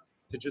hard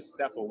to just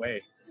step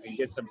away and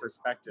get some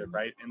perspective,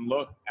 right? And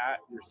look at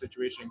your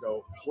situation and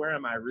go, where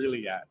am I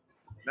really at?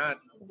 Not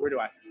where do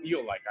I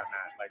feel like I'm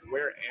at? Like,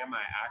 where am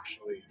I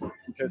actually?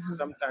 Because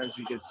sometimes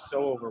we get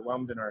so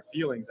overwhelmed in our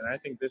feelings. And I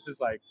think this is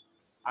like,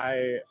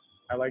 I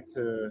like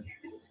to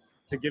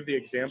give the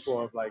example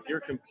of, like,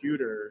 your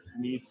computer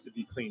needs to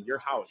be cleaned. Your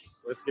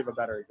house, let's give a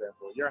better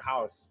example. Your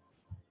house,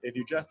 if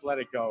you just let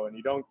it go and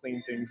you don't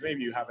clean things,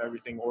 maybe you have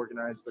everything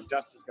organized, but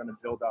dust is going to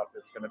build up.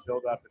 It's going to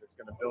build up and it's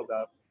going to build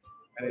up.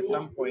 And at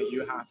some point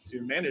you have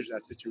to manage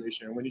that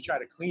situation. And when you try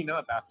to clean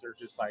up after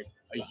just like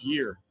a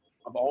year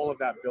of all of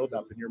that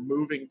buildup, and you're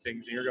moving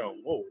things and you're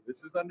going, whoa,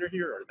 this is under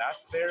here or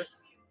that's there,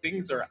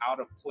 things are out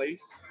of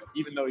place,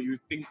 even though you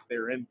think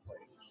they're in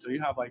place. So you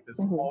have like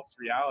this false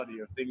reality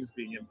of things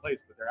being in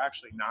place, but they're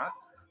actually not.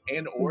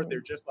 And or they're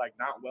just like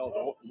not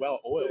well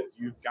oiled.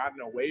 You've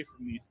gotten away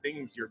from these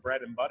things, your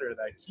bread and butter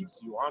that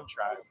keeps you on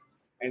track.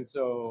 And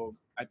so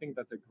I think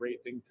that's a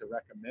great thing to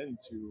recommend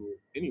to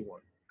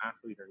anyone,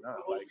 athlete or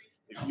not. Like,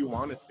 if you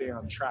want to stay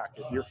on track,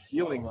 if you're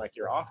feeling like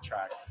you're off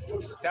track,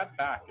 step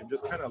back and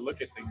just kind of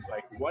look at things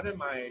like, what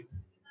am I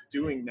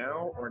doing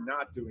now or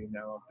not doing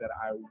now that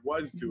I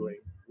was doing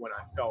when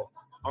I felt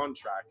on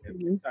track and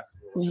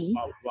successful, blah,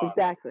 blah, blah.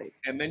 Exactly.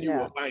 And then you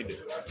will find it,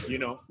 you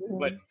know.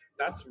 But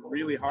that's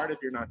really hard if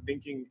you're not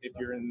thinking, if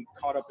you're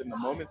caught up in the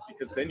moments,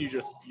 because then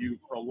you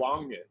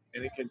prolong it,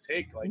 and it can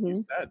take, like you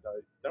said,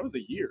 that was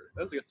a year.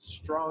 That was like a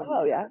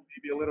strong year,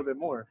 maybe a little bit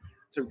more,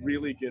 to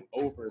really get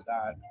over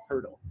that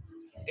hurdle.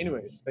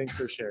 Anyways, thanks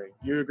for sharing.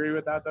 You agree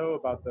with that though,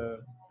 about the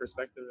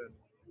perspective and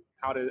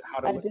how to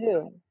I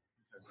do.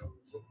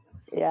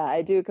 Yeah,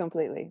 I do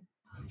completely.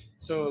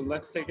 So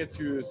let's take it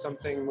to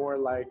something more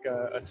like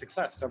a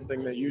success,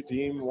 something that you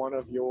deem one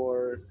of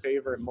your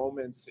favorite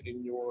moments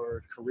in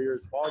your career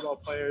as a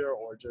volleyball player,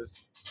 or just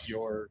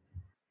your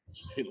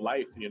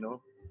life, you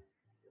know?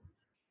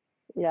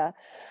 Yeah.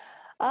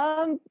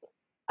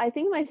 I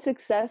think my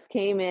success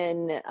came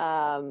in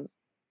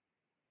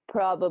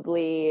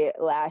probably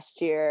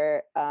last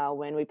year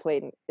when we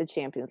played in the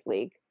Champions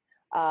League.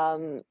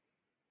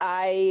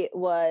 I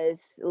was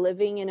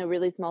living in a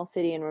really small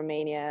city in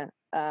Romania.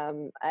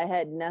 I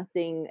had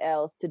nothing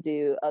else to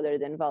do other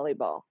than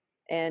volleyball.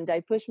 And I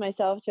pushed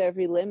myself to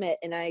every limit.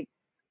 And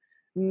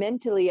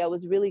mentally, I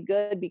was really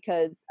good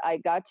because I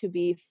got to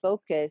be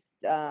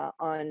focused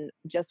on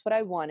just what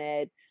I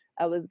wanted.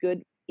 I was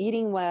good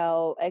eating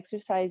well,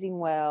 exercising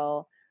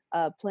well,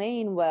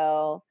 playing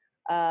well,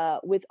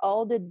 with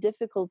all the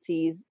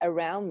difficulties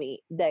around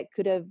me that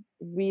could have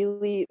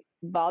really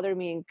bothered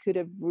me and could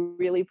have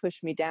really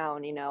pushed me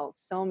down, you know,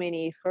 so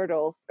many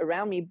hurdles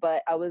around me.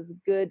 But I was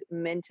good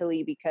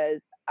mentally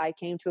because I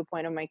came to a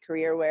point in my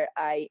career where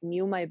I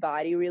knew my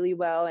body really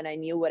well and I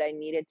knew what I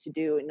needed to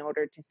do in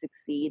order to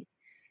succeed,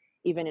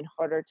 even in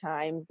harder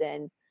times.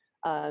 And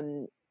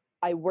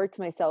I worked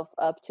myself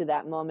up to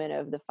that moment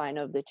of the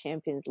final of the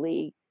Champions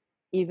League,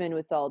 even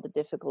with all the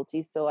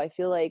difficulties. So I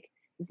feel like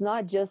it's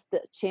not just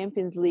the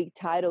Champions League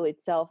title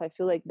itself. I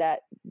feel like that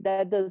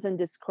doesn't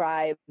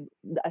describe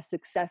a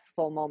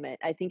successful moment.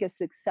 I think a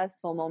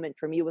successful moment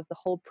for me was the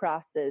whole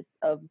process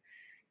of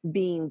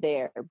being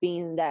there,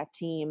 being in that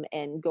team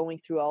and going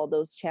through all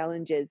those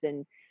challenges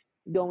and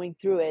going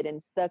through it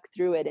and stuck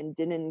through it and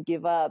didn't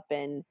give up.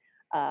 And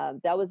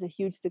that was a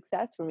huge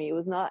success for me. It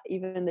was not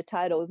even the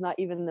title, it was not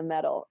even the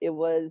medal. It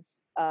was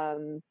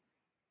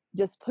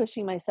just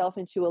pushing myself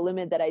into a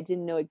limit that I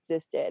didn't know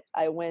existed.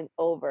 I went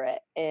over it.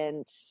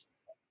 And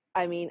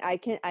I mean, I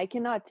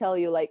cannot tell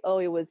you like, oh,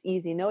 it was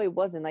easy. No, it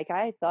wasn't. Like,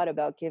 I thought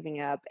about giving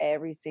up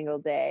every single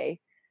day,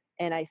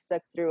 and I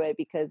stuck through it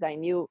because I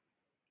knew,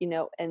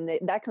 and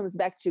that comes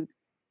back to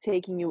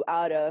taking you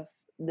out of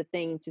the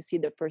thing to see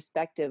the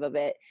perspective of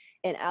it,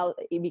 and out,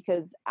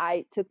 because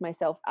I took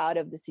myself out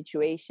of the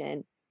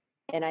situation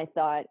and I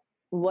thought,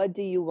 what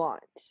do you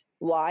want?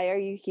 Why are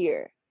you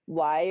here?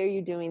 Why are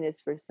you doing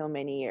this for so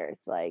many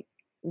years? Like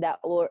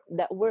those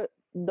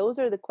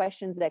are the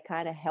questions that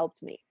kind of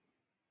helped me,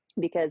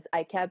 because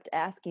I kept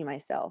asking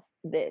myself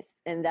this,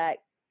 and that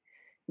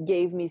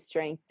gave me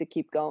strength to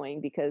keep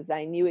going, because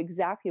I knew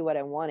exactly what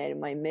I wanted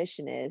and my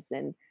mission is,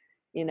 and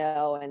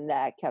and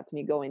that kept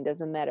me going.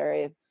 Doesn't matter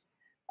if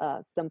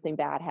something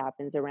bad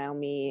happens around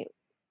me,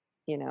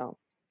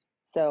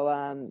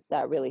 so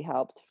that really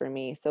helped for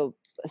me. So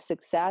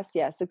success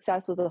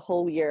was a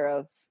whole year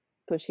of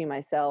pushing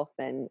myself,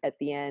 and at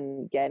the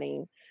end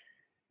getting,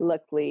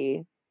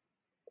 luckily,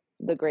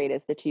 the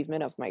greatest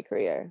achievement of my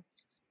career.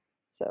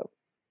 So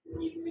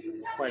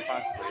Quite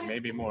possibly,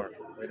 maybe more.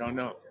 We don't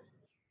know.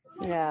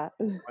 Yeah.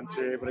 Once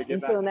you're able to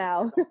get Until back.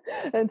 now.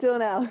 Until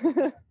now.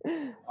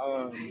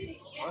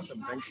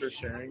 Awesome. Thanks for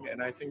sharing.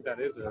 And I think that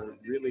is a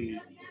really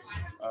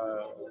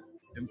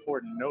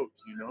important note,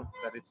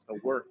 that it's the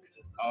work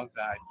of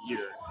that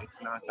year.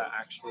 It's not the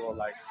actual,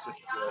 like,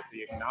 just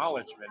the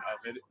acknowledgement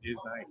of it is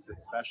nice.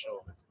 It's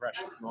special. It's a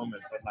precious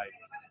moment. But, like,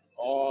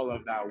 all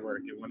of that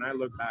work. And when I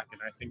look back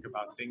and I think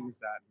about things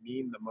that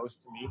mean the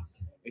most to me,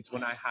 it's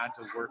when I had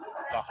to work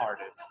the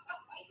hardest.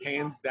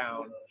 Hands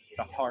down,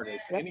 the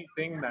hardest.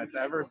 Anything that's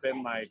ever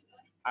been like,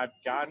 I've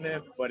gotten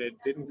it, but it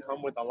didn't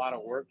come with a lot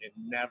of work, it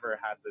never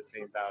had the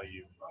same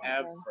value,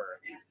 ever.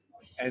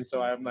 And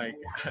so I'm like,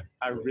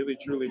 I really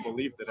truly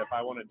believe that if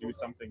I want to do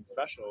something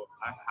special,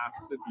 I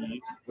have to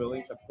be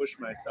willing to push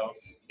myself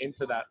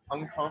into that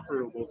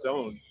uncomfortable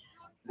zone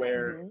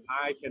where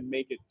I can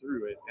make it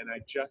through it, and I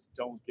just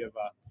don't give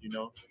up,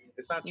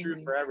 It's not true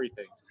for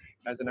everything.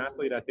 As an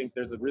athlete, I think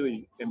there's a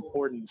really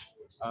important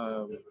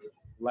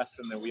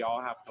lesson that we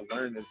all have to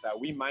learn, is that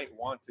we might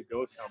want to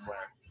go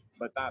somewhere,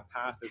 but that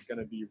path is going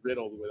to be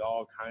riddled with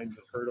all kinds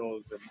of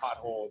hurdles and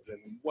potholes and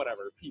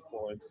whatever,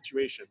 people and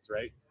situations,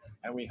 right?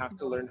 And we have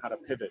to learn how to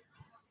pivot.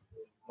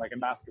 Like in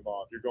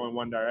basketball, if you're going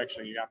one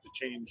direction, you have to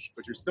change,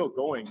 but you're still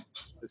going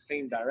the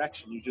same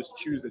direction. You just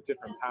choose a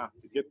different path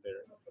to get there.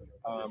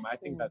 I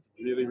think that's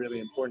really, really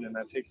important. And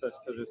that takes us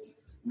to this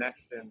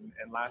next and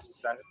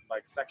last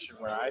section,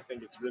 where I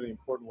think it's really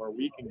important, where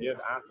we can give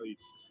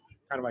athletes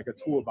kind of like a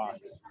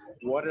toolbox.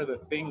 What are the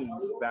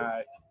things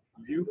that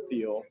you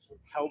feel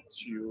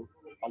helped you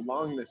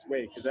along this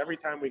way? Because every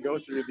time we go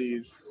through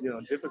these,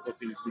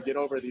 difficulties, we get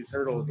over these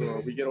hurdles,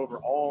 or we get over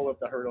all of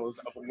the hurdles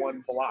of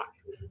one block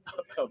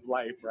of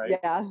life, right?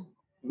 Yeah.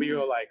 We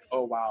go like,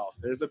 oh, wow,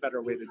 there's a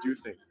better way to do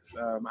things.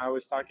 I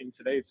was talking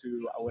today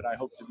to what I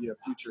hope to be a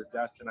future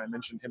guest, and I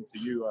mentioned him to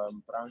you,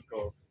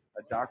 Branco,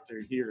 a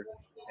doctor here,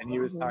 and he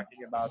was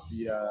talking about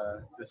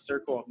the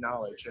circle of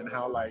knowledge, and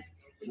how, like,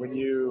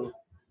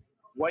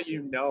 what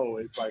you know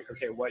is like,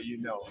 okay, what you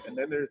know. And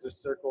then there's a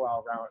circle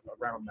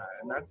around that.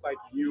 And that's like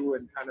you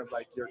and kind of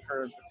like your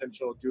current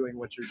potential doing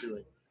what you're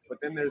doing. But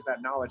then there's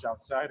that knowledge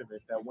outside of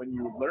it, that when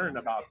you learn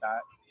about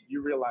that,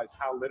 you realize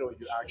how little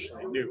you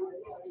actually knew.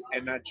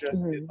 And that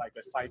just is like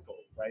a cycle,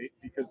 right?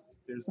 Because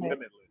there's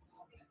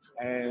limitless.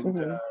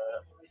 And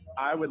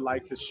I would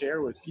like to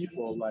share with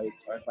people, like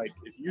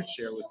if you'd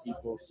share with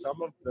people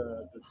some of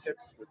the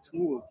tips, the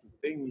tools, the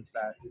things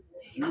that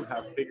you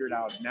have figured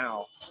out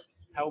now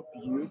help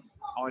you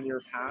on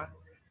your path,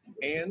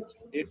 and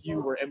if you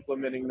were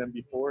implementing them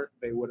before,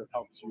 they would have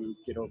helped you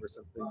get over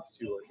some things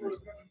too, or through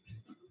some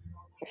things.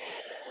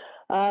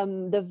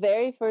 The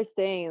very first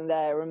thing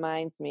that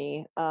reminds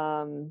me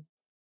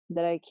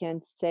that I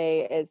can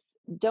say is,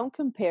 don't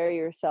compare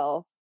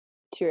yourself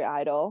to your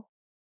idol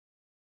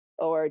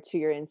or to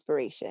your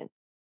inspiration.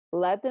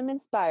 Let them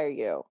inspire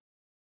you,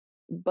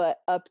 but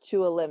up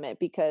to a limit,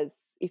 because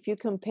if you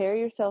compare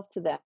yourself to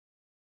them,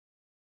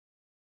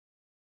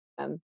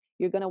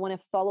 you're going to want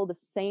to follow the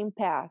same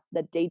path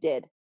that they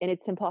did. And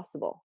it's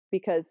impossible,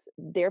 because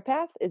their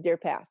path is their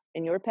path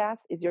and your path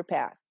is your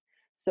path.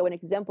 So an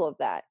example of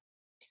that,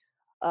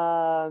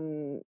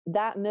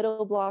 that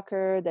middle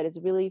blocker that is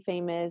really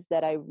famous,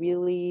 that I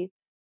really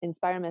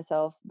inspire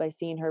myself by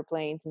seeing her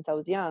playing since I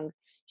was young.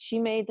 She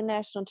made the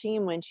national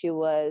team when she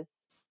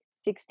was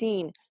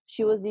 16.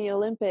 She was in the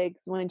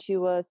Olympics when she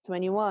was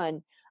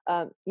 21.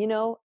 And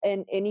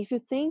if you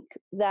think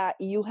that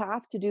you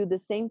have to do the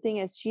same thing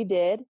as she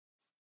did,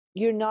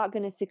 you're not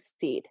going to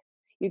succeed.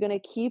 You're going to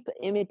keep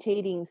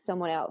imitating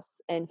someone else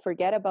and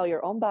forget about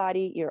your own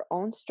body, your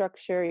own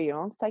structure, your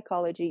own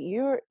psychology.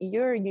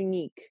 You're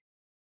unique.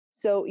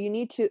 So you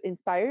need to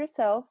inspire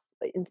yourself,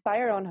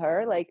 inspire on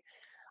her, like,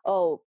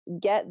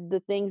 get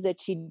the things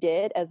that she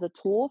did as a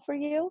tool for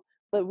you,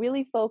 but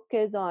really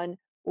focus on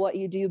what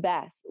you do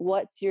best.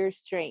 What's your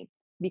strength?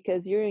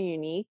 Because you're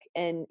unique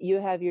and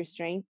you have your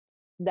strength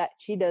that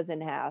she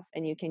doesn't have,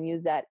 and you can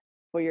use that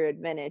for your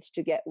advantage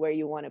to get where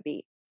you want to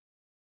be.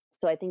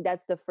 So I think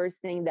that's the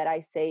first thing that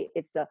I say.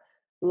 It's a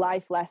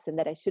life lesson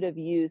that I should have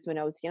used when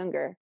I was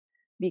younger,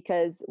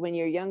 because when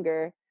you're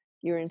younger,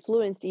 you're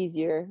influenced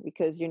easier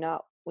because you're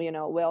not,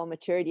 well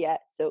matured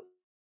yet. So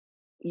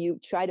you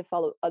try to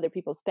follow other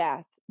people's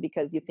paths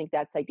because you think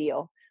that's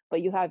ideal,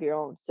 but you have your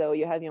own. So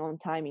you have your own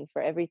timing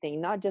for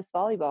everything, not just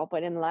volleyball,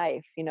 but in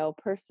life,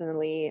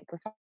 personally,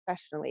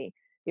 professionally,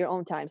 your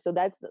own time. So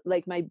that's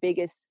like my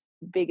biggest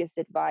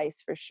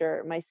advice for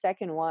sure. My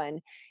second one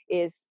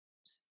is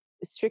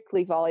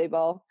strictly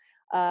volleyball.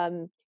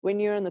 When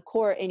you're on the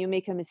court and you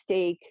make a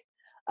mistake,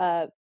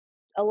 I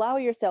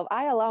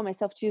allow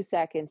myself 2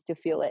 seconds to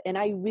feel it. And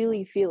I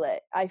really feel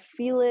it. I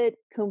feel it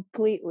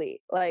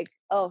completely. Like,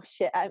 oh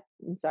shit,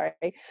 I'm sorry.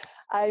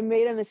 I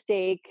made a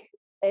mistake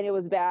and it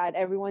was bad.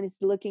 Everyone is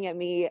looking at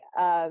me.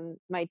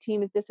 My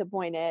team is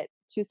disappointed.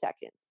 2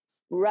 seconds.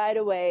 Right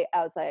away,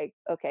 I was like,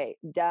 okay,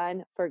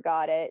 done,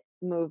 forgot it,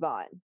 move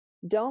on.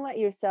 Don't let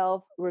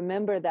yourself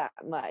remember that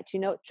much.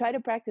 Try to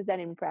practice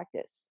that in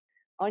practice.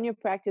 On your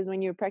practice,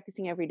 when you're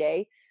practicing every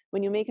day,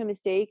 when you make a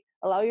mistake,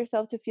 allow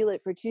yourself to feel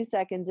it for 2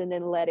 seconds and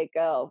then let it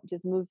go.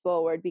 Just move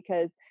forward,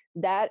 because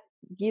that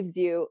gives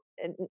you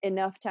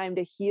enough time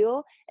to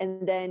heal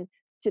and then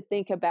to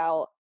think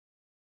about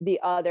the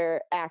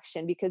other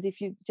action. Because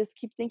if you just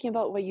keep thinking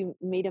about what you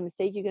made a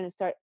mistake, you're going to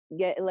start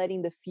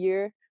letting the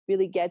fear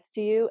really gets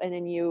to you, and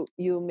then you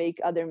make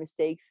other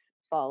mistakes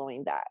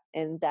following that.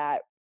 And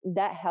that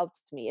helped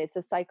me. It's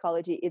a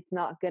psychology. It's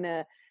not going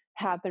to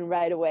happen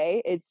right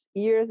away. It's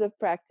years of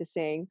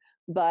practicing,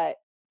 but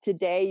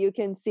today you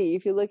can see,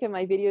 if you look at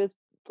my videos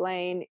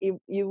playing,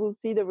 you will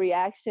see the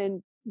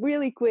reaction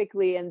really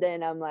quickly, and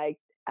then I'm like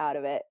out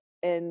of it,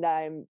 and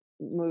I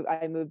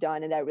moved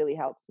on, and that really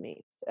helps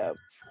me. So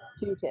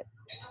 2 tips.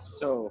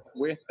 So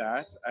with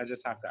that, I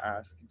just have to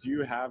ask, do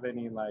you have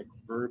any like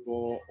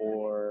verbal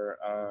or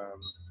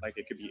like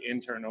it could be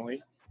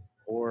internally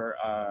or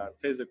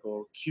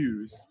physical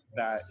cues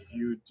that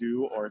you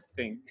do or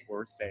think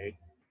or say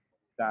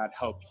that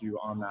help you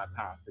on that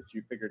path, that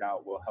you figured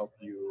out will help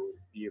you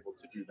be able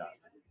to do that?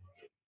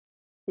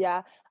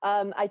 Yeah.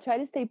 I try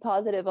to stay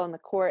positive on the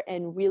court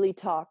and really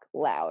talk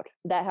loud.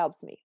 That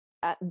helps me.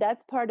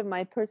 That's part of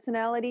my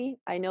personality.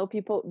 I know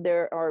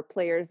there are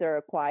players that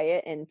are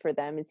quiet, and for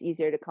them it's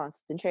easier to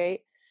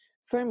concentrate.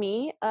 For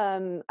me,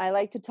 I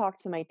like to talk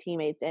to my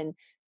teammates and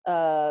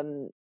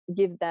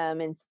give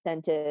them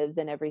incentives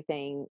and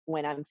everything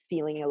when I'm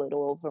feeling a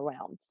little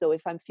overwhelmed. So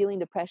if I'm feeling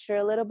the pressure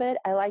a little bit,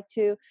 I like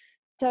to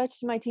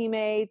touch my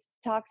teammates,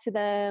 talk to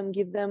them,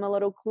 give them a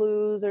little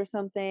clues or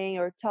something,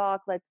 or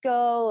talk, let's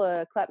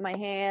go, clap my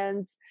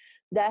hands.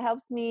 That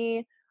helps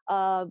me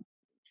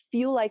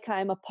feel like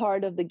I'm a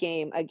part of the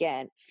game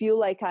again, feel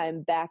like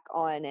I'm back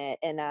on it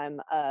and I'm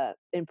an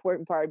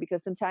important part,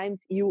 because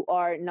sometimes you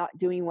are not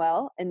doing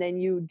well and then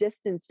you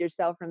distance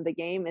yourself from the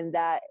game, and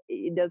that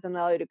it doesn't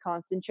allow you to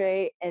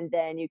concentrate, and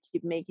then you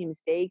keep making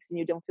mistakes and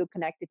you don't feel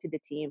connected to the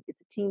team.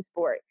 It's a team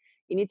sport.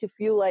 You need to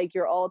feel like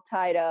you're all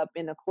tied up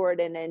in the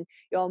court and then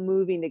you're all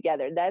moving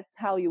together. That's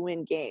how you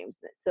win games.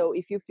 So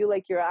if you feel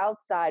like you're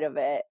outside of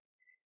it,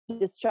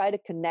 just try to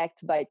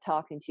connect by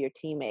talking to your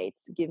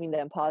teammates, giving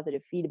them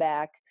positive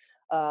feedback.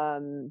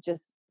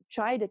 Just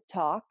try to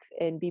talk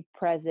and be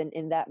present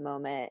in that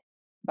moment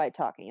by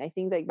talking. I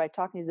think that by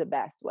talking is the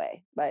best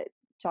way. By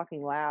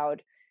talking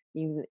loud,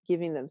 you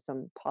giving them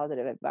some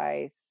positive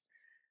advice,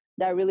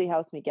 that really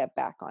helps me get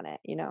back on it,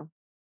 And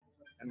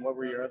what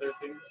were your other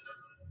things?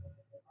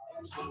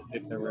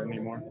 If there were any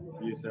more,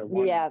 you said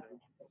one.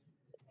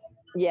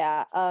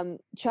 Yeah.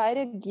 Try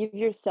to give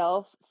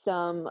yourself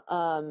some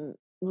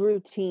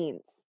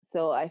routines.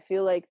 So I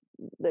feel like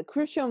the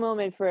crucial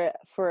moment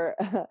for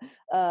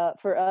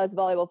us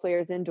volleyball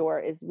players indoor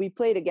is we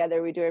play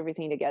together, we do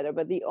everything together.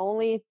 But the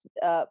only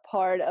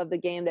part of the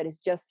game that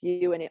is just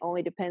you and it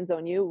only depends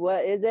on you,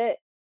 what is it?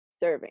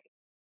 Serving.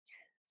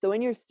 So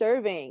when you're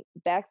serving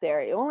back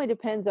there, it only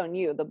depends on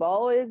you. The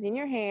ball is in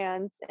your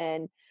hands,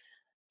 and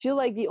feel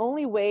like the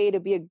only way to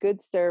be a good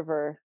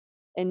server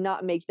and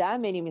not make that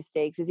many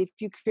mistakes is if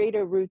you create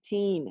a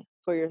routine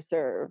for your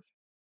serve.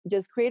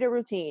 Just create a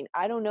routine.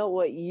 I don't know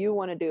what you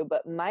want to do,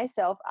 but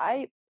myself,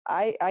 I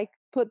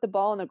put the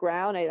ball on the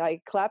ground. I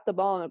clap the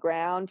ball on the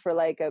ground for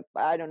like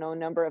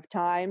number of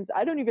times.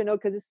 I don't even know,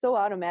 because it's so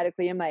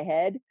automatically in my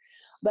head,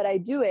 but I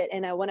do it.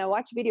 And when I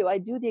watch video, I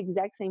do the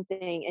exact same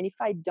thing. And if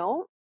I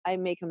don't, I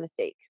make a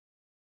mistake.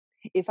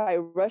 If I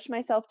rush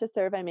myself to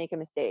serve, I make a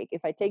mistake.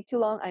 If I take too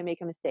long, I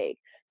make a mistake.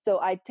 So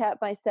I tap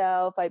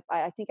myself.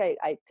 I think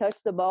I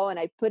touch the ball and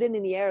I put it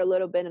in the air a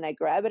little bit and I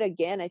grab it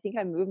again. I think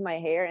I move my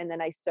hair and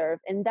then I serve.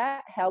 And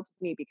that helps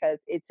me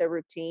because it's a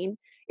routine.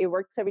 It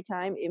works every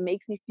time. It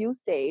makes me feel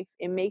safe.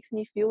 It makes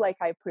me feel like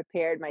I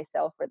prepared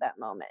myself for that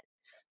moment.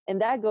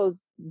 And that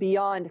goes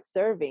beyond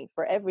serving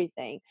for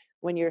everything.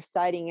 When you're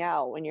siding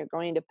out, when you're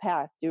going to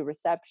pass, do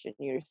reception,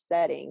 you're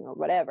setting or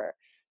whatever.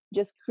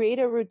 Just create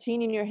a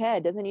routine in your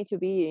head. Doesn't need to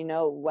be,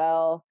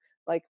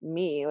 like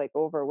me, like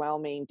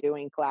overwhelming,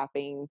 doing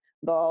clapping,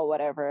 ball,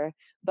 whatever.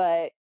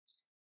 But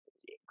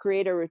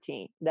create a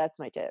routine. That's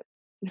my tip.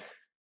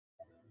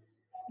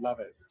 Love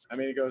it. I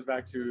mean, it goes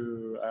back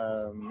to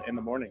in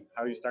the morning,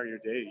 how you start your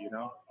day, you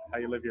know, how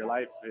you live your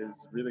life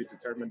is really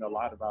determined a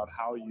lot about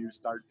how you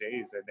start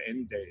days and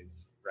end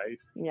days, right?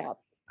 Yeah.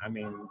 I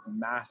mean,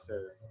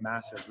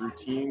 massive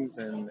routines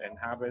and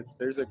habits.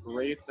 There's a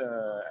great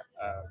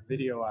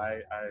video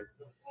I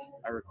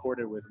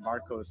recorded with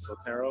Marcos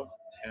Sotero,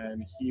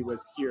 and he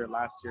was here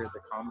last year at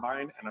the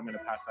Combine, and I'm going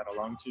to pass that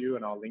along to you,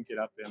 and I'll link it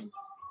up in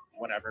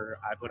whatever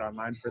I put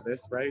online for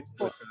this, right?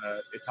 But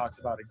it talks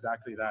about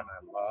exactly that, and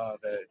I love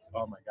it.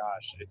 Oh my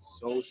gosh, it's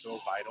so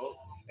vital,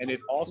 and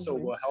it also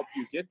will help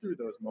you get through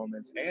those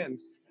moments, and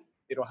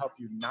it'll help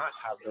you not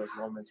have those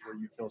moments where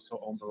you feel so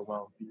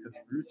overwhelmed, because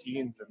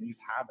routines and these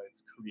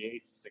habits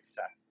create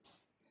success,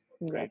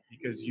 right?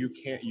 Because you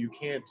can't,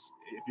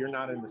 if you're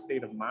not in the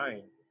state of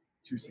mind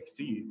to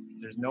succeed,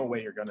 there's no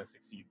way you're going to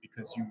succeed,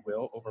 because you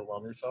will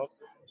overwhelm yourself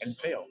and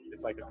fail.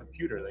 It's like a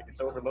computer, like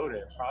it's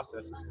overloaded,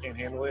 processes can't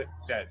handle it,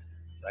 dead,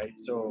 right?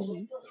 So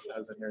that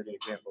was a nerdy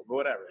example, but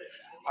whatever.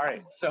 All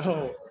right,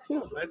 so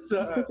let's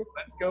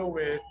go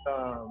with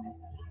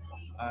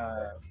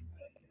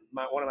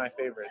one of my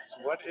favorites.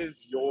 What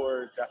is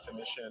your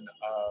definition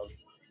of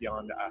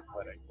beyond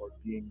athletic, or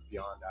being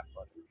beyond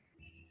athletic?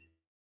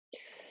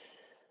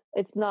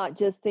 It's not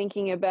just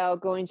thinking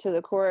about going to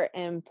the court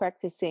and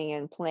practicing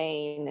and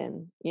playing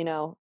and,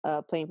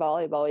 playing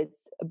volleyball.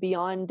 It's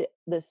beyond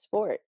the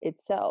sport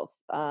itself.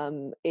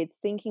 It's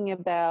thinking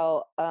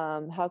about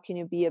how can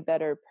you be a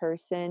better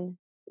person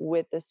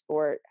with the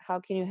sport?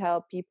 How can you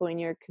help people in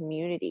your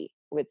community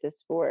with the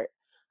sport?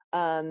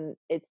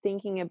 It's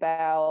thinking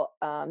about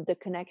the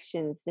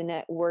connections, the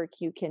network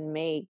you can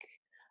make.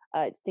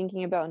 It's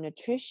thinking about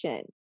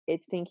nutrition.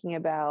 It's thinking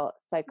about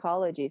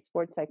psychology,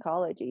 sports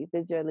psychology,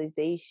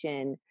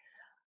 visualization,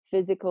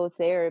 physical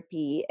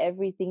therapy,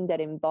 everything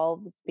that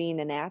involves being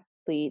an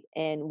athlete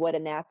and what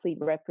an athlete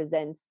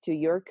represents to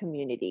your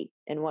community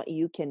and what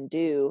you can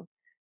do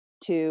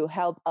to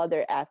help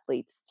other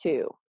athletes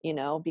too,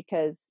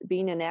 because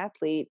being an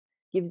athlete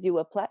gives you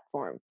a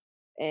platform,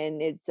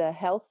 and it's a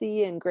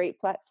healthy and great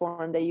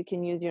platform that you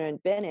can use your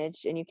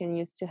advantage and you can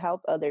use to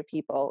help other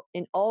people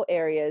in all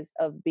areas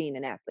of being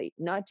an athlete,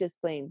 not just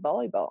playing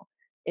volleyball.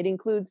 It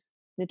includes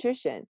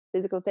nutrition,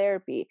 physical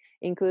therapy,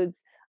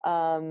 includes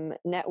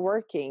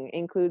networking,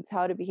 includes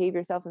how to behave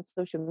yourself on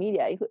social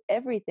media,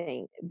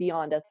 everything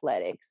beyond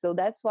athletics. So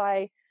that's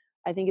why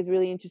I think it's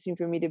really interesting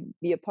for me to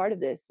be a part of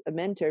this, a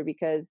mentor,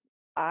 because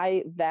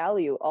I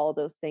value all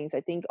those things.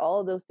 I think all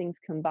of those things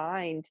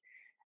combined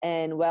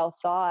and well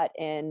thought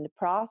and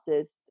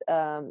processed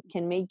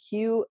can make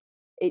you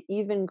an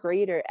even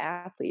greater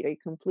athlete, a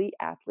complete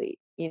athlete,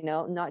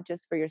 not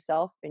just for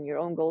yourself and your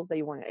own goals that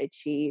you want to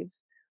achieve,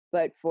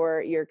 but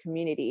for your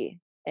community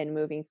and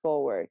moving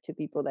forward to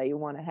people that you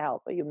want to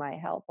help or you might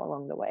help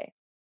along the way.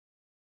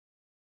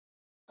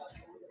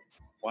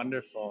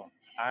 Wonderful.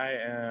 I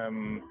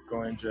am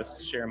going to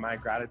just share my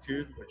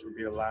gratitude, which would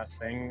be the last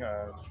thing.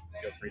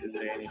 Feel free to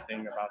say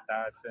anything about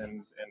that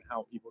and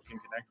how people can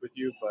connect with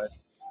you. But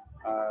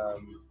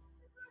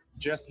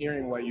just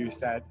hearing what you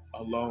said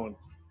alone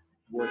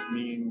would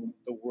mean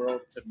the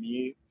world to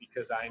me,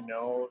 because I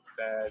know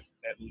that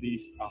at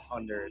least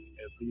 100,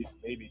 at least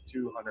maybe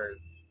 200,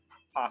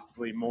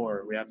 possibly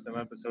more. We have some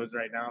episodes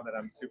right now that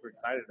I'm super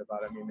excited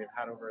about. I mean, they've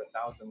had over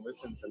 1,000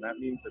 listens, and that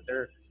means that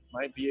there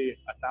might be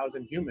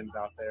 1,000 humans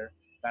out there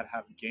that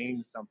have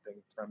gained something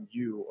from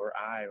you or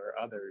I or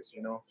others,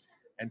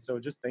 And so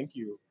just thank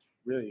you,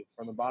 really,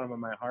 from the bottom of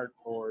my heart,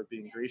 for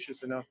being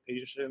gracious enough,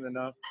 patient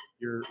enough.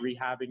 You're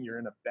rehabbing, you're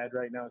in a bed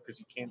right now because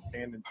you can't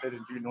stand and sit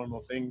and do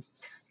normal things,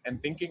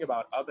 and thinking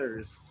about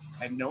others,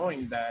 and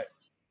knowing that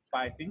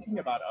by thinking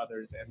about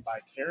others and by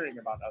caring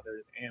about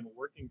others and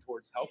working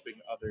towards helping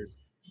others,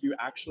 you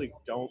actually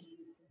don't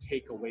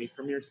take away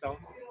from yourself,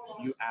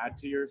 you add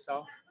to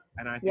yourself.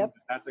 And I think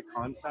that's a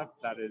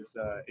concept that is,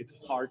 it's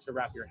hard to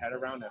wrap your head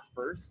around at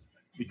first,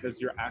 because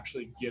you're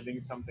actually giving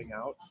something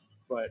out.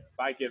 But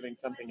by giving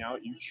something out,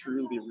 you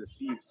truly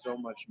receive so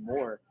much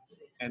more.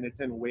 And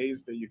it's in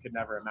ways that you could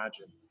never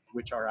imagine,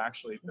 which are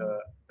actually the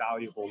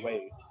valuable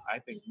ways. I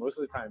think most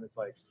of the time it's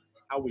like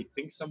how we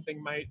think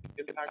something might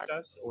impact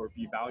us or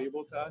be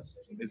valuable to us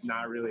is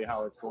not really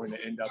how it's going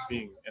to end up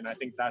being. And I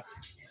think that's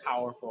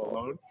powerful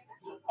alone.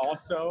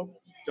 Also,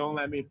 don't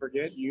let me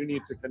forget, you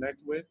need to connect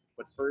with,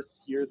 but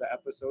first hear the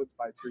episodes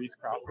by Therese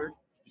Crawford,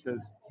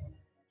 because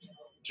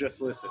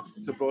just listen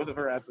to both of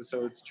her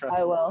episodes. Trust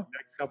me, the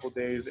next couple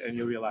days, and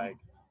you'll be like,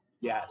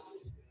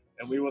 yes.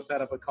 And we will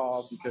set up a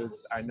call,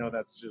 because I know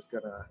that's just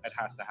it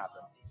has to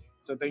happen.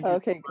 So thank you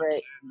so much.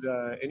 Great.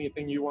 And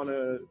anything you want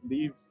to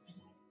leave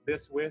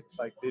this with,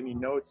 like any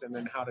notes, and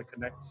then how to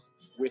connect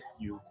with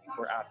you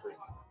for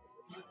athletes?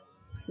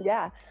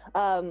 Yeah,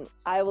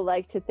 I would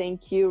like to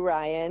thank you,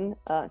 Ryan,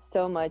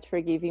 so much for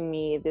giving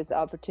me this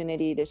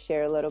opportunity to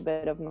share a little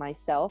bit of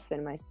myself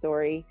and my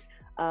story.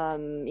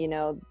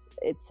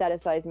 It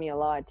satisfies me a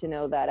lot to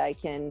know that I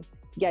can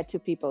get to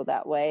people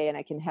that way, and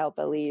I can help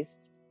at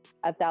least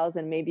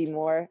 1,000, maybe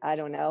more, I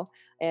don't know.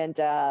 And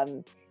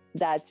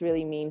that's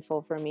really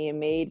meaningful for me. It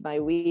made my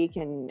week.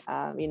 And,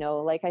 you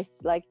know, like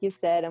you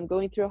said, I'm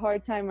going through a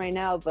hard time right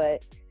now,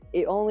 but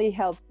it only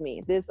helps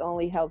me. This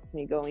only helps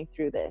me going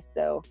through this.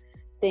 So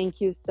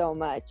thank you so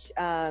much.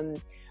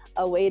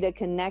 A way to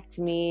connect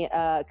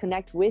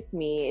with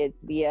me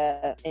is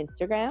via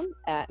Instagram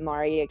at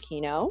Mari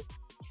Aquino,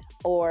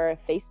 or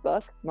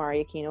Facebook,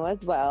 Mari Aquino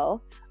as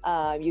well.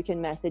 You can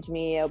message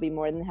me. I'll be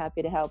more than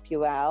happy to help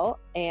you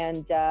out.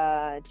 And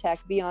check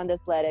Beyond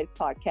Athletic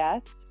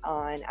podcasts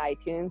on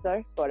iTunes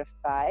or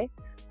Spotify.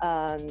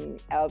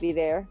 I'll be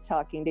there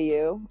talking to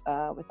you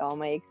with all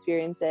my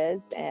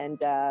experiences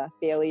and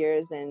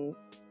failures and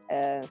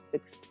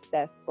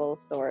successful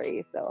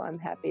stories. So I'm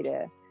happy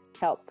to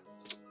help.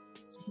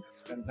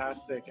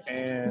 Fantastic.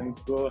 And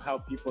we'll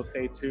help people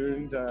stay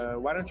tuned.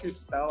 Why don't you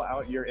spell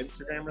out your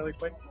Instagram really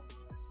quick?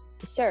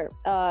 Sure.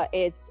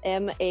 It's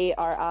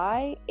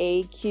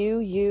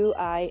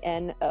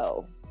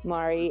MariAquino,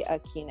 Mari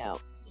Aquino.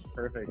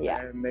 Perfect.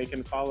 Yeah. And they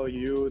can follow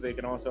you. They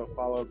can also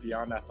follow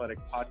Beyond Athletic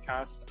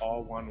Podcast,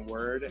 all one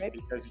word, Right.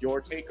 because your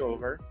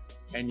takeover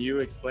and you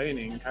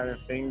explaining kind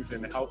of things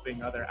and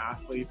helping other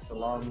athletes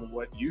along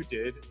what you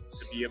did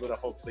to be able to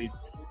hopefully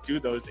do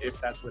those if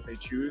that's what they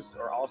choose,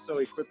 or also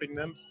equipping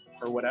them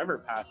for whatever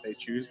path they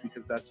choose,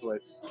 because that's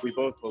what we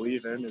both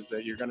believe in, is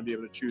that you're going to be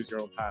able to choose your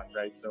own path,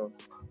 right? So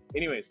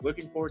anyways,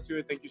 looking forward to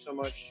it. Thank you so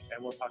much,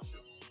 and we'll talk soon.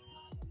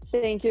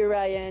 Thank you,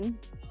 Ryan.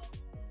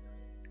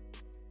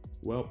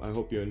 Well, I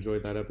hope you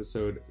enjoyed that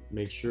episode.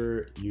 Make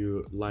sure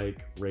you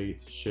like,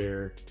 rate,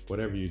 share,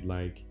 whatever you'd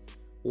like,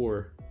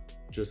 or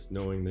just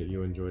knowing that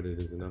you enjoyed it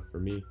is enough for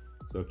me.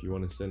 So if you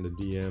want to send a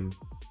DM,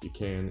 you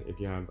can. If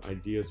you have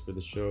ideas for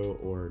the show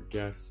or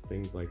guests,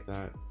 things like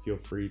that, feel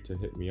free to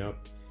hit me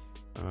up.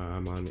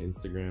 I'm on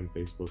Instagram,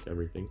 Facebook,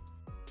 everything.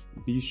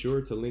 Be sure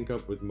to link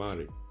up with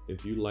Mari.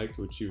 If you liked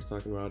what she was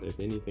talking about, if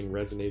anything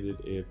resonated,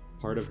 if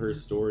part of her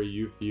story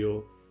you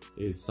feel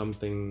is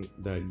something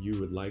that you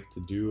would like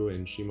to do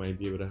and she might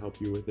be able to help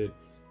you with it,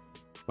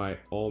 by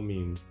all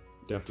means,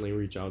 definitely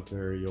reach out to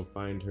her. You'll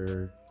find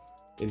her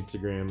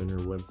Instagram and her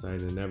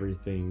website and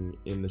everything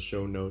in the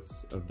show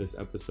notes of this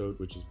episode,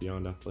 which is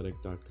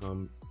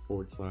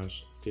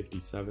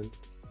beyondathletic.com/57.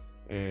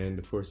 And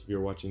of course, if you're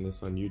watching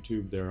this on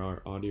YouTube, there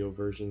are audio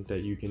versions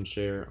that you can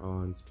share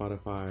on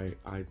Spotify,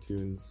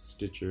 iTunes,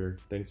 Stitcher.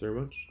 Thanks very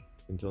much.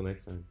 Until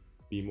next time,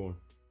 be more.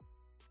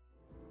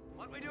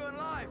 What we doing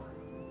live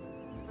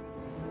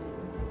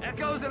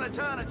echoes in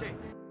eternity.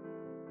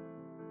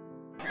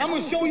 I'm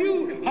gonna show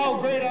you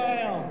how great I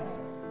am.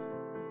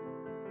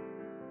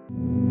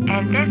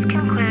 And this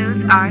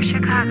concludes our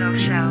Chicago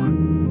show.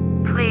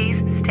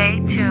 Please stay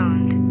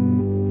tuned.